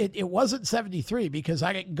know it wasn't 73 because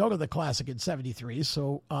I didn't go to the Classic in 73.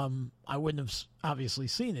 So, I wouldn't have obviously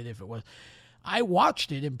seen it if it was. I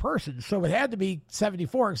watched it in person, so it had to be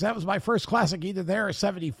 74 because that was my first Classic, either there or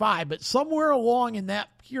 75. But somewhere along in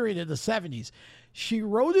that period of the 70s, she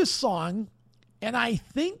wrote a song, and I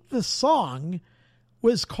think the song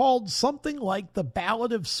was called something like The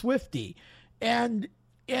Ballad of Swifty. And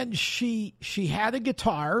she had a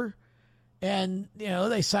guitar, and,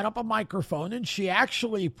 they set up a microphone, and she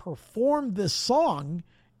actually performed this song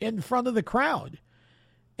in front of the crowd.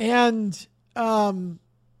 And,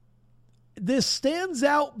 this stands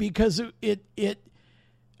out because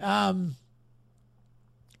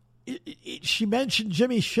she mentioned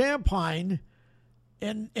Jimmy Champagne,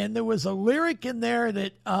 and there was a lyric in there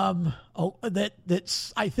that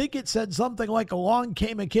that's I think it said something like, "Along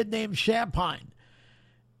came a kid named Champagne,"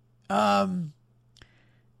 and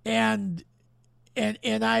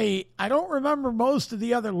I don't remember most of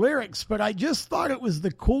the other lyrics, but I just thought it was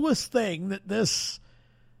the coolest thing that this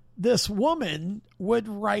woman would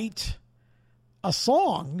write a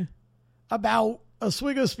song about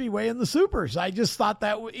Oswego Speedway and the Supers. I just thought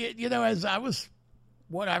that, as I was,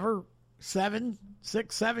 7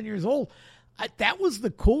 years old, that was the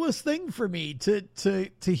coolest thing for me to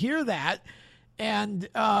hear that. And,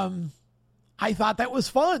 I thought that was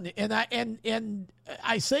fun. And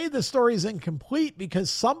I say the story is incomplete because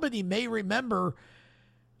somebody may remember,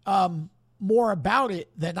 more about it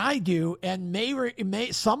than I do. And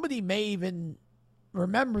somebody may even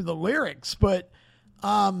remember the lyrics, but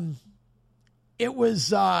it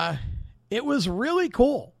was really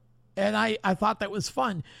cool, and I thought that was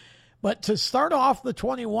fun. But to start off the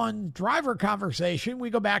 21 driver conversation, we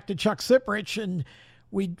go back to Chuck Siprich, and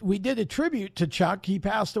we did a tribute to Chuck. He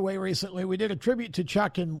passed away recently. We did a tribute to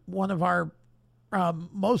Chuck in one of our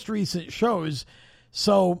most recent shows.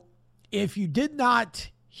 So if you did not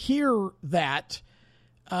hear that,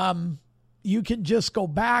 you can just go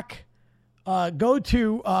back. Go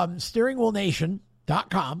to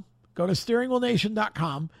steeringwheelnation.com. Go to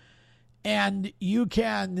steeringwheelnation.com, and you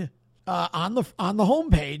can on the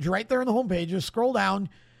homepage, right there on the homepage, just scroll down.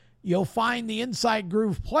 You'll find the Inside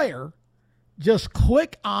Groove player. Just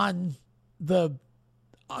click on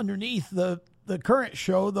underneath the current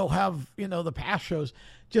show. They'll have the past shows.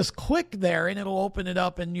 Just click there, and it'll open it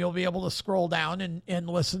up, and you'll be able to scroll down and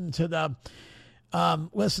listen to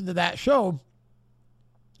listened to that show,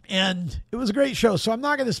 and it was a great show. So I'm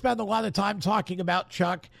not going to spend a lot of time talking about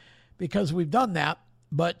Chuck because we've done that.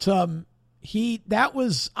 But I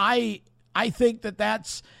think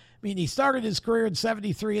that's, I mean, he started his career in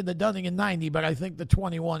 73 and the Dunning in 90, but I think the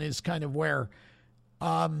 21 is kind of where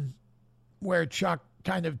Chuck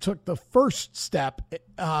kind of took the first step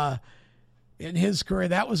in his career.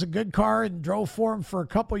 That was a good car and drove for him for a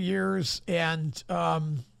couple years, and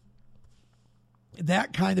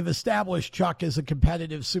that kind of established Chuck as a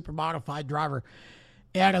competitive super modified driver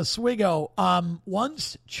at Oswego.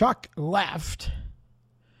 Once Chuck left,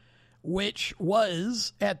 which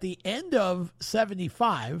was at the end of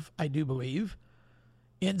 75, I do believe,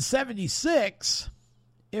 in 76,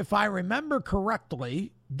 if I remember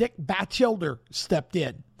correctly, Dick Batchelder stepped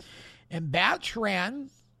in. And Batch ran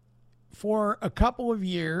for a couple of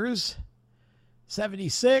years,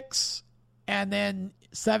 76 and then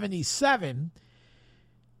 77.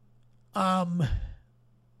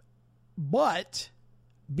 But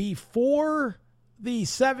before the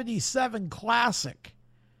 77 Classic,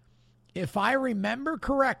 if I remember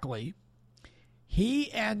correctly,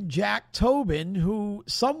 he and Jack Tobin, who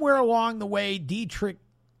somewhere along the way, Dietrich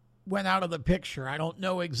went out of the picture. I don't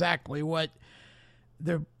know exactly what,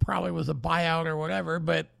 there probably was a buyout or whatever,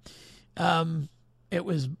 but it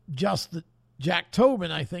was just Jack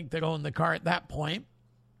Tobin, I think, that owned the car at that point.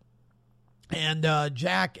 And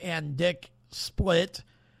Jack and Dick split,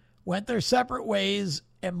 went their separate ways,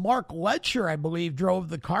 and Mark Letcher, I believe, drove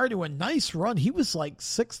the car to a nice run. He was like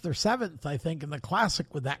 6th or 7th, I think, in the Classic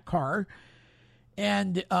with that car.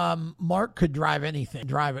 And Mark could drive anything,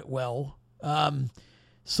 drive it well.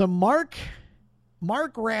 So Mark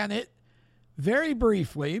ran it very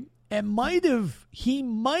briefly, and he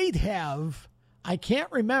might have, I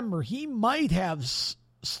can't remember, he might have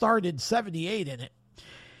started 78 in it.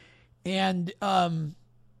 And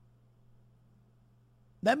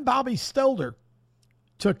then Bobby Stelter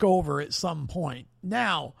took over at some point.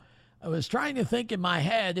 Now, I was trying to think in my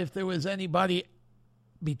head if there was anybody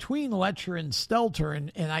between Letcher and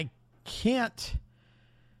Stelter, and I can't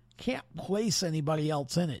place anybody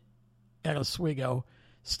else in it at Oswego.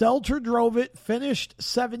 Stelter drove it, finished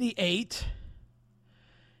 78,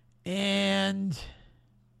 and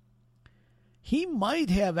he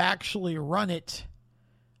might have actually run it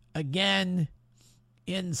again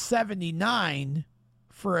in 79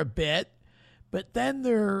 for a bit, but then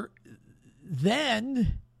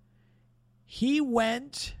he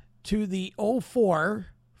went to the 04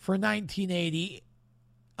 for 1980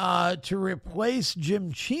 to replace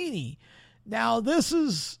Jim Cheney. Now, this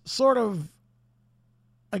is sort of,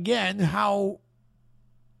 again, how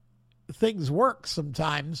things work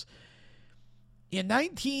sometimes. In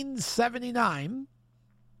 1979,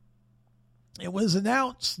 it was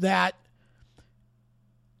announced that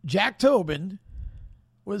Jack Tobin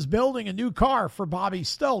was building a new car for Bobby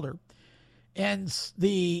Stelter, and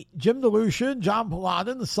the Jim DeLucia and John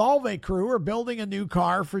Palladin, the Solvay crew, are building a new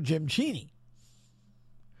car for Jim Cheney.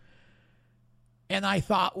 And I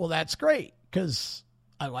thought, well, that's great, because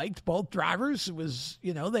I liked both drivers. It was,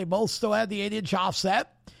 they both still had the 8-inch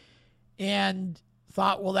offset, and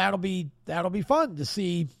thought, well, that'll be fun to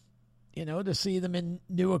see, to see them in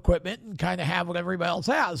new equipment and kind of have what everybody else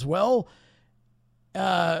has. Well,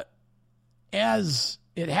 as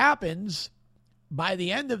it happens, by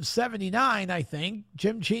the end of 79, I think,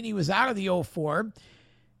 Jim Cheney was out of the 04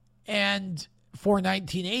 and for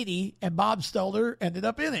 1980, and Bob Stelter ended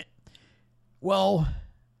up in it. Well,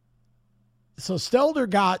 so Stelter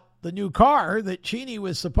got the new car that Cheney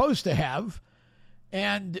was supposed to have.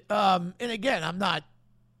 And again, I'm not,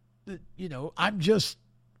 I'm just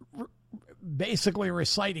basically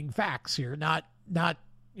reciting facts here, not, I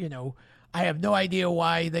have no idea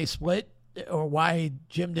why they split or why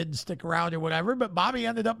Jim didn't stick around or whatever, but Bobby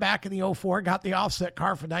ended up back in the 04, got the offset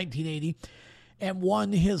car for 1980, and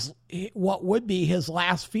won what would be his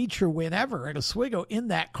last feature win ever at Oswego in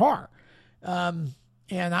that car. And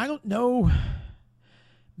I don't know,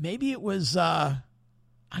 maybe it was, I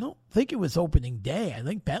don't think it was opening day. I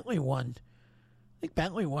think Bentley won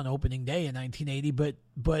opening day in 1980,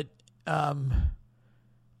 but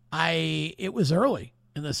it was early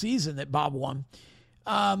in the season that Bob won.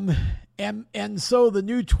 And so the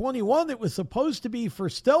new 21 that was supposed to be for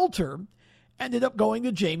Stelter ended up going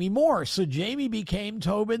to Jamie Moore. So Jamie became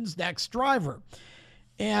Tobin's next driver.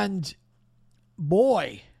 And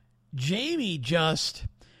boy, Jamie just,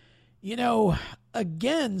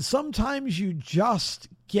 again, sometimes you just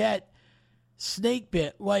get snake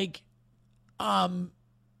bit. Like,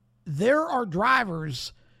 there are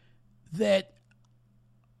drivers that,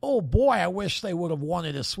 oh boy, I wish they would have won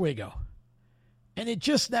at Oswego. And it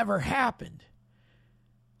just never happened.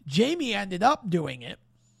 Jamie ended up doing it,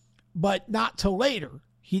 but not till later.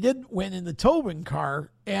 He didn't win in the Tobin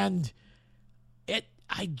car, and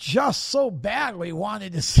I just so badly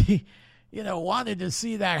wanted to see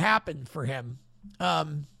that happen for him.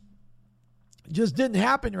 Just didn't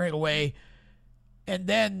happen right away. And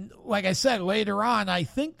then, like I said, later on, I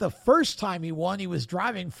think the first time he won, he was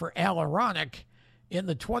driving for Alaronic in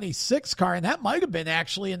the 26 car, and that might have been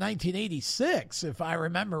actually in 1986, if I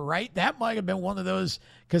remember right. That might have been one of those,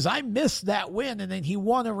 because I missed that win, and then he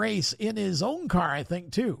won a race in his own car, I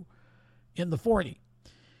think, too, in the 40.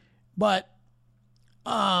 But,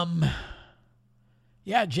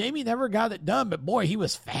 yeah, Jamie never got it done, but boy, he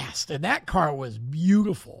was fast, and that car was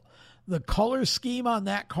beautiful. The color scheme on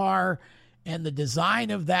that car and the design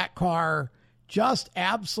of that car, just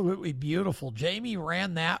absolutely beautiful. Jamie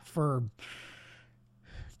ran that for...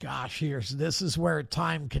 Gosh, this is where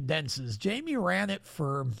time condenses. Jamie ran it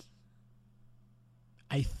for,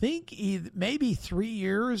 I think, maybe 3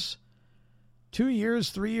 years, 2 years,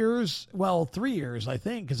 3 years. Well, 3 years, I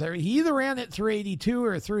think, because he either ran it 382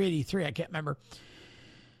 or 383. I can't remember.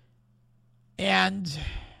 And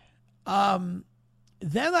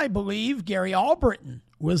then I believe Gary Albritton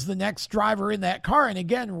was the next driver in that car. And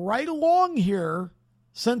again, right along here,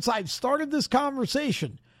 since I've started this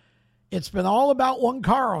conversation, it's been all about one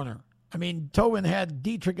car owner. I mean, Tobin had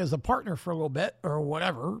Dietrich as a partner for a little bit or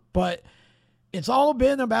whatever, but it's all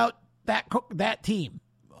been about that team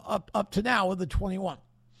up to now with the 21.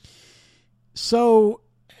 So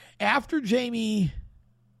after Jamie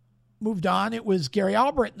moved on, it was Gary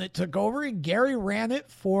Albritton that took over, and Gary ran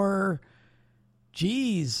it for,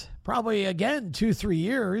 probably again 2-3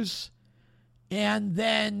 years. And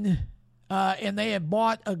then... and they had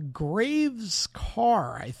bought a Graves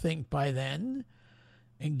car, I think, by then.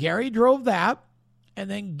 And Gary drove that. And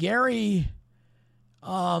then Gary,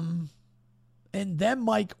 and then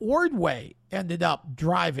Mike Ordway ended up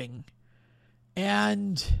driving.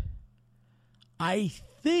 And I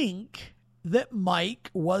think that Mike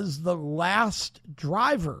was the last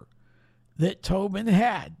driver that Tobin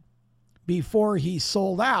had before he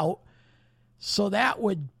sold out. So that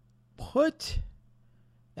would put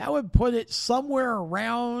it somewhere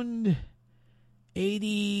around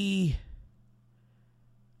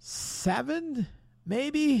 87,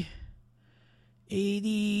 maybe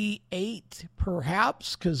 88,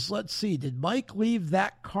 perhaps. Because let's see, did Mike leave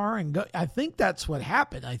that car and go? I think that's what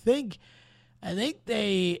happened. I think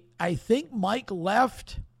Mike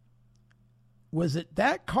left. Was it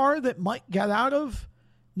that car that Mike got out of?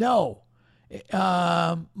 No,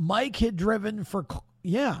 Mike had driven for.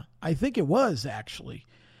 Yeah, I think it was actually.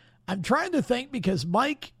 I'm trying to think because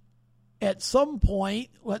Mike, at some point,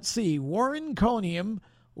 let's see, Warren Conium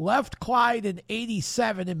left Clyde in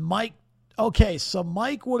 87, and Mike, okay, so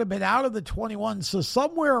Mike would have been out of the 21, so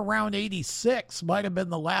somewhere around 86 might have been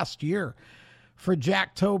the last year for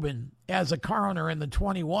Jack Tobin as a car owner in the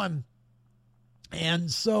 21. And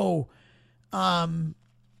so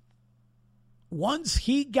once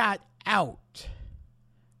he got out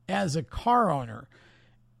as a car owner,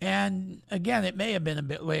 and again, it may have been a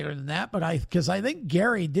bit later than that, but because I think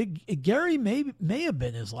Gary may have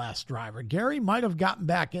been his last driver. Gary might have gotten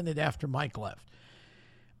back in it after Mike left.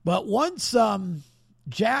 But once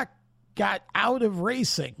Jack got out of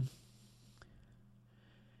racing,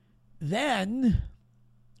 then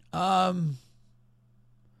and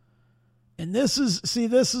this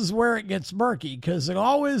is where it gets murky, because it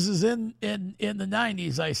always is in the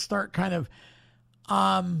 90s. I start kind of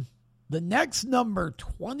the next number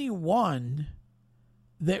 21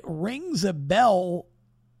 that rings a bell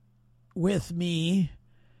with me,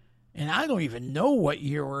 and I don't even know what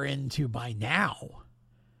year we're into by now,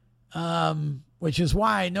 which is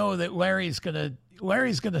why I know that Larry's gonna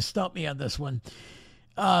stump me on this one,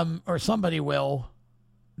 or somebody will.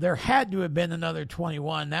 There had to have been another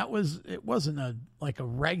 21. It wasn't a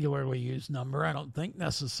regularly used number, I don't think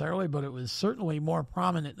necessarily, but it was certainly more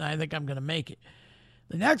prominent, and I think I'm going to make it.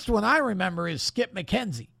 The next one I remember is Skip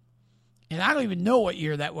McKenzie, and I don't even know what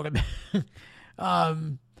year that would have been.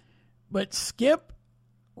 But Skip,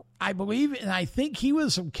 I believe, and I think he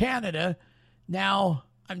was from Canada. Now,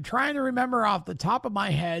 I'm trying to remember off the top of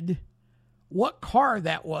my head what car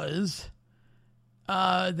that was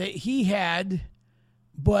that he had,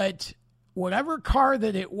 but whatever car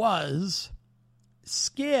that it was,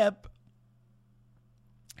 Skip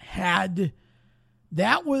had,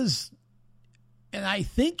 that was... And I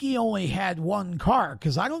think he only had one car,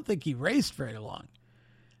 because I don't think he raced very long.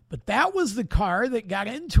 But that was the car that got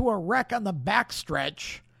into a wreck on the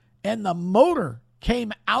backstretch, and the motor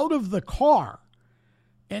came out of the car.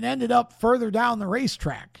 and ended up further down the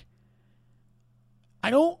racetrack.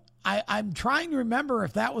 I'm trying to remember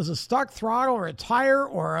if that was a stuck throttle or a tire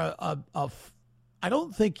or I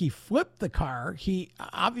don't think he flipped the car. He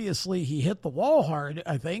hit the wall hard,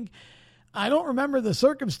 I think. I don't remember the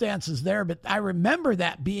circumstances there, but I remember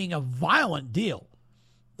that being a violent deal.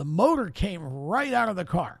 The motor came right out of the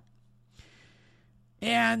car.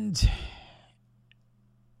 And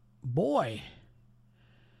boy,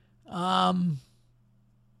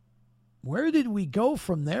 where did we go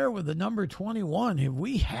from there with the number 21? Have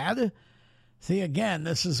we had see again,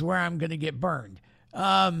 this is where I'm going to get burned.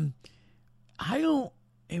 Have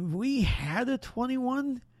we had a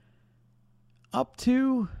 21 up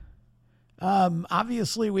to,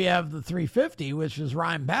 obviously we have the 350, which is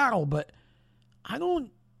Ryan Battle, but I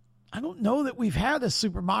don't know that we've had a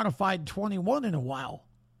super modified 21 in a while.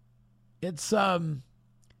 It's,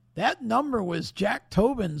 that number was Jack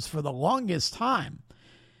Tobin's for the longest time.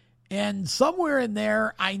 And somewhere in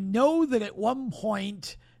there, I know that at one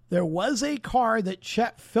point there was a car that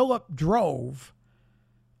Chet Phillip drove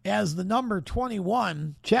as the number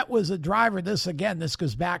 21. Chet was a driver. This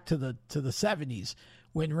goes back to the 70s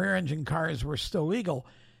when rear engine cars were still legal.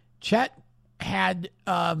 Chet had,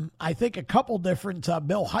 I think, a couple different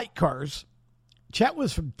Bill Hite cars. Chet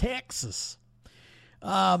was from Texas.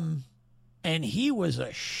 And he was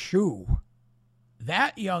a shoe.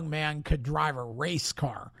 That young man could drive a race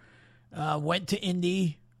car. Went to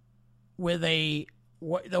Indy with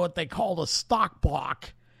what they called a stock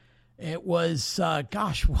block. It was,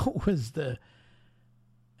 what was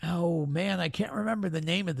oh man, I can't remember the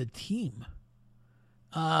name of the team.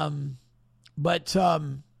 But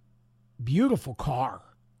beautiful car.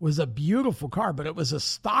 Was a beautiful car, but it was a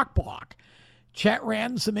stock block. Chet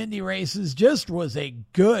ran some Indy races, just was a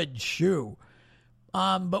good shoe.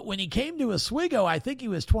 But when he came to Oswego, I think he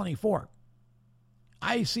was 24.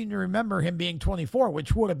 I seem to remember him being 24,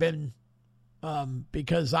 which would have been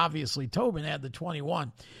because obviously Tobin had the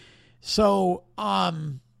 21. So,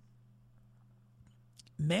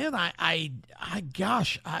 man, I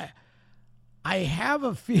have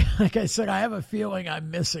a feel, like I said, I have a feeling I'm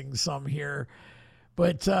missing some here,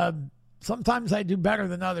 but sometimes I do better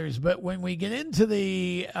than others. But when we get into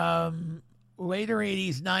the later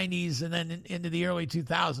 80s, 90s, and then into the early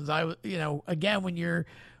 2000s, again, when you're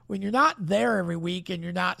not there every week and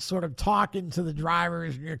you're not sort of talking to the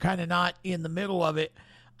drivers and you're kind of not in the middle of it,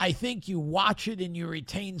 I think you watch it and you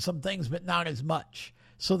retain some things, but not as much.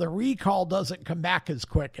 So the recall doesn't come back as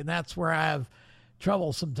quick. And that's where I have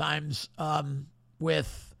trouble sometimes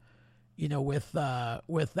with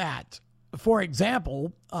that. For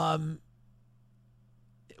example,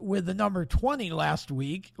 with the number 20 last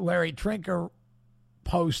week, Larry Trinker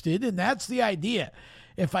posted, and that's the idea.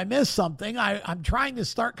 If I miss something, I'm trying to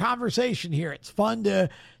start conversation here. It's fun to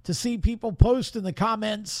see people post in the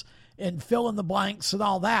comments and fill in the blanks and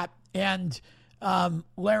all that. And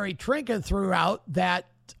Larry Trinka threw out that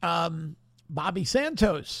Bobby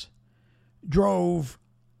Santos drove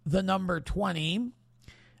the number 20.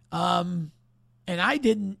 And I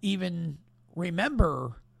didn't even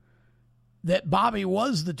remember that Bobby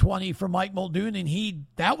was the 20 for Mike Muldoon, and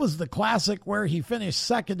that was the classic where he finished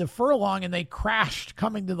second to Furlong and they crashed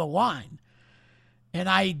coming to the line. And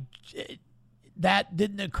that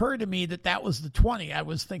didn't occur to me that was the 20. I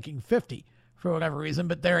was thinking 50 for whatever reason.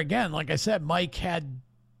 But there again, like I said, Mike had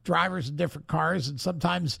drivers in different cars, and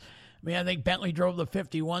sometimes, I think Bentley drove the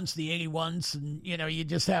 50 once, the 80 once, and you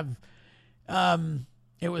just have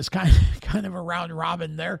it was kind of a round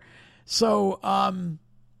robin there. So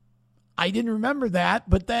I didn't remember that,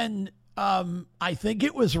 but then I think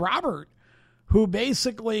it was Robert who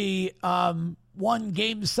basically won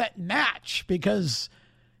game, set, match because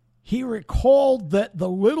he recalled that the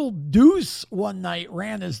Little Deuce one night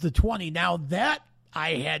ran as the 20. Now that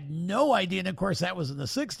I had no idea, and of course that was in the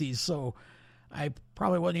 60s, so I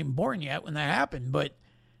probably wasn't even born yet when that happened, but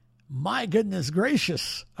my goodness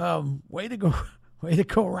gracious, way to go,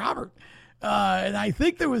 Robert. And I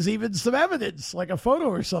think there was even some evidence, like a photo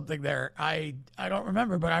or something there. I don't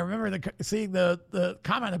remember, but I remember seeing the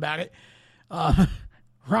comment about it.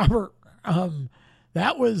 Robert,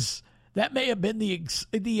 that may have been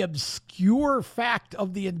the obscure fact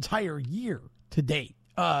of the entire year to date,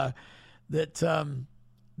 that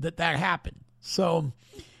happened. So,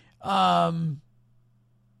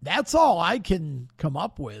 that's all I can come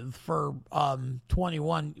up with for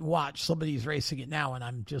 21. Watch, somebody's racing it now, and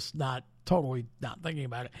I'm just totally not thinking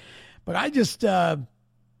about it. But I just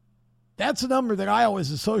that's a number that I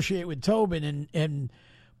always associate with Tobin, and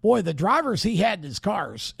boy, the drivers he had in his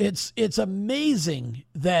cars. It's amazing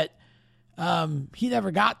that He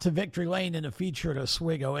never got to victory lane in a feature at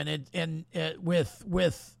Oswego, and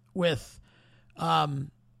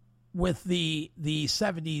with the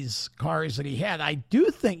 70s cars that he had, I do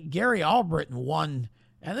think Gary Albritton won.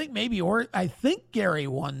 I think Gary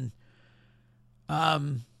won.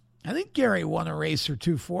 I think Gary won a race or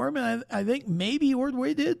two for him, and I think maybe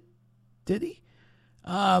Ordway did. Did he?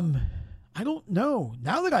 I don't know.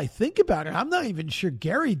 Now that I think about it, I'm not even sure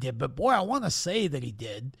Gary did, but boy, I want to say that he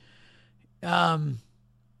did. I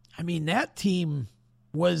mean, that team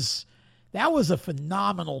was a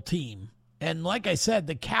phenomenal team. And like I said,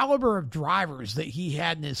 the caliber of drivers that he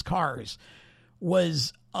had in his cars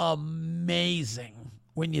was amazing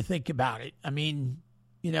when you think about it. I mean,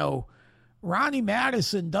 you know, Ronnie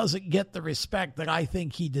Madison doesn't get the respect that I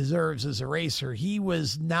think he deserves as a racer. He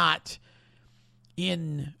was not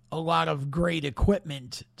in a lot of great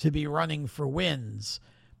equipment to be running for wins,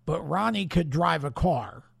 but Ronnie could drive a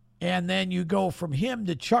car. And then you go from him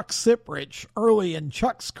to Chuck Siprich early in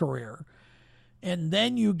Chuck's career. And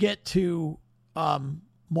then you get to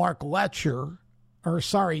Dick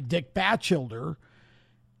Batchelder.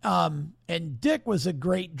 And Dick was a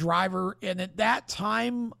great driver. And at that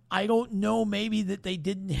time, I don't know, maybe that they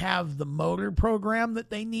didn't have the motor program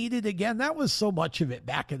that they needed. Again, that was so much of it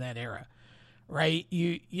back in that era, right?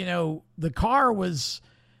 You know, the car was,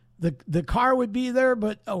 the car would be there,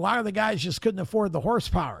 but a lot of the guys just couldn't afford the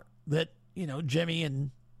horsepower that, you know, Jimmy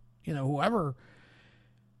and, you know, whoever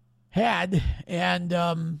had. And, you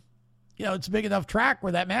know, it's a big enough track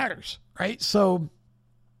where that matters, right? So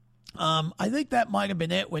I think that might have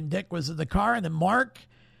been it when Dick was in the car. And then Mark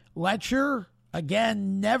Letcher,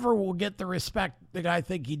 again, never will get the respect that I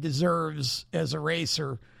think he deserves as a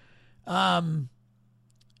racer. But,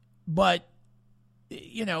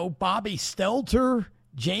 you know, Bobby Stelter,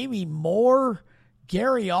 Jamie Moore,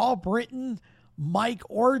 Gary Albritton, Mike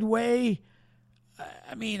Ordway.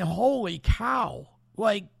 I mean, holy cow.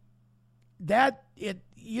 Like that,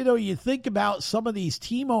 you know, you think about some of these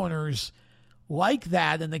team owners like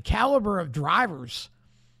that and the caliber of drivers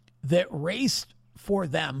that raced for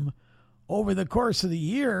them over the course of the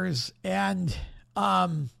years. And,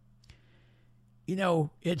 you know,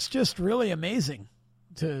 it's just really amazing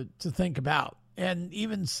to think about. And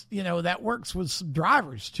even, you know, that works with some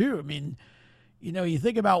drivers too. I mean, you know, you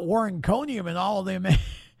think about Warren Conium and all of them,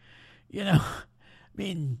 you know, I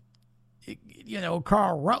mean, you know,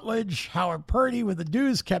 Carl Rutledge, Howard Purdy with the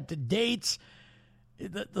dues, kept the dates,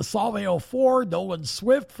 the Salve 04, Nolan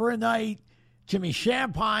Swift for a night, Jimmy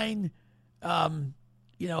Champagne,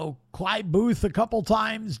 you know, Clyde Booth a couple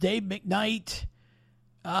times, Dave McKnight,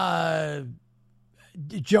 Joe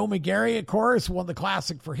McGarry, of course, won the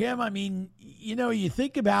Classic for him. I mean, you know, you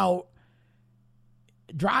think about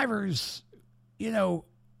drivers, you know,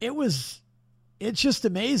 it's just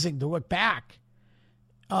amazing to look back.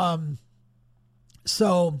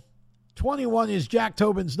 So 21 is Jack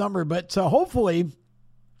Tobin's number, but hopefully,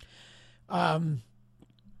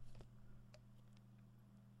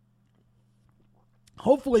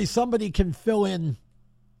 hopefully somebody can fill in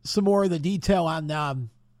some more of the detail on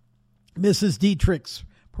Mrs. Dietrich's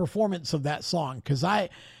performance of that song, because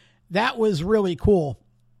that was really cool,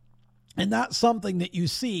 and not something that you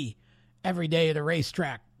see every day at a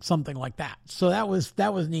racetrack, something like that. So that was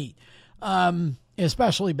neat,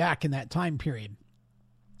 especially back in that time period.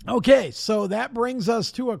 Okay, so that brings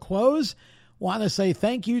us to a close. Want to say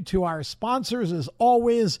thank you to our sponsors as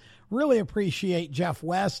always. Really appreciate Jeff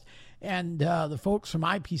West and the folks from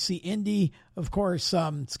IPC Indy, of course,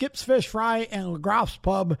 Skip's Fish Fry and LaGroff's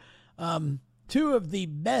Pub, two of the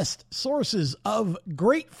best sources of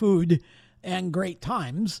great food and great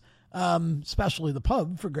times, especially the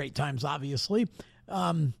pub for great times, obviously.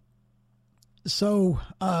 So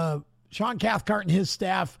Sean Cathcart and his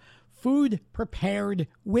staff, food prepared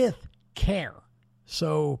with care.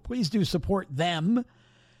 So please do support them.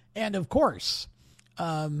 And of course,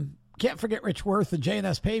 can't forget Rich Worth and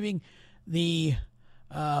J&S Paving, the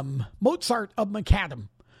Mozart of Macadam.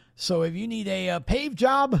 So if you need a pave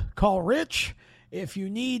job, call Rich. If you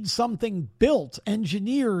need something built,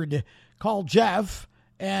 engineered, call Jeff.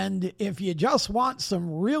 And if you just want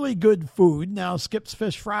some really good food, now Skip's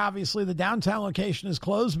Fish Fry, obviously the downtown location is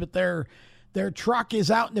closed, but their truck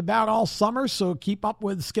is out and about all summer. So keep up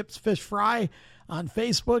with Skip's Fish Fry on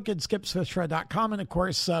Facebook and skipsfishfry.com. And of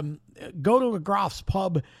course, go to LaGroff's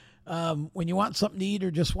Pub when you want something to eat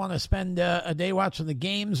or just want to spend a day watching the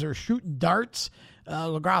games or shooting darts.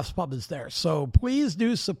 LaGroff's Pub is there. So please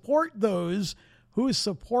do support those who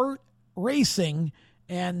support racing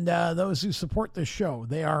and those who support the show.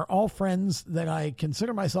 They are all friends that I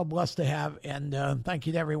consider myself blessed to have, and thank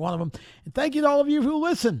you to every one of them. And thank you to all of you who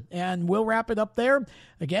listen, and we'll wrap it up there.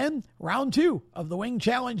 Again, round 2 of the Wing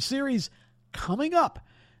Challenge Series coming up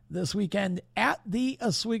this weekend at the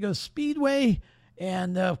Oswego Speedway,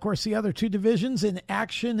 and of course the other 2 divisions in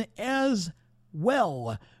action as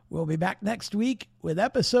well. We'll be back next week with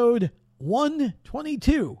episode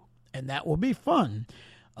 122, and that will be fun,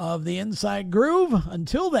 of the Inside Groove.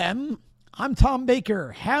 Until then, I'm Tom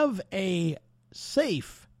Baker. Have a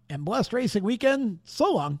safe and blessed racing weekend.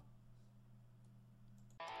 So long.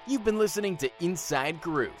 You've been listening to Inside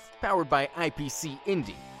Groove, powered by IPC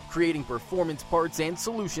Indy, creating performance parts and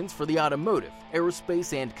solutions for the automotive,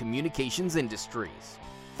 aerospace, and communications industries.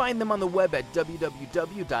 Find them on the web at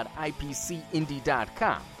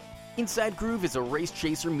www.ipcindy.com. Inside Groove is a Race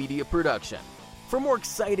Chaser Media production. For more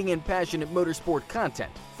exciting and passionate motorsport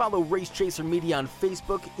content, follow Race Chaser Media on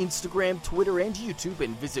Facebook, Instagram, Twitter, and YouTube,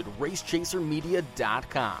 and visit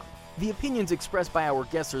racechasermedia.com. The opinions expressed by our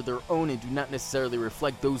guests are their own and do not necessarily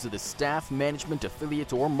reflect those of the staff, management,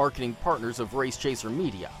 affiliate, or marketing partners of Race Chaser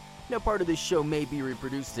Media. No part of this show may be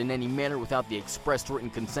reproduced in any manner without the expressed written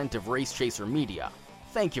consent of Race Chaser Media.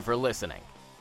 Thank you for listening.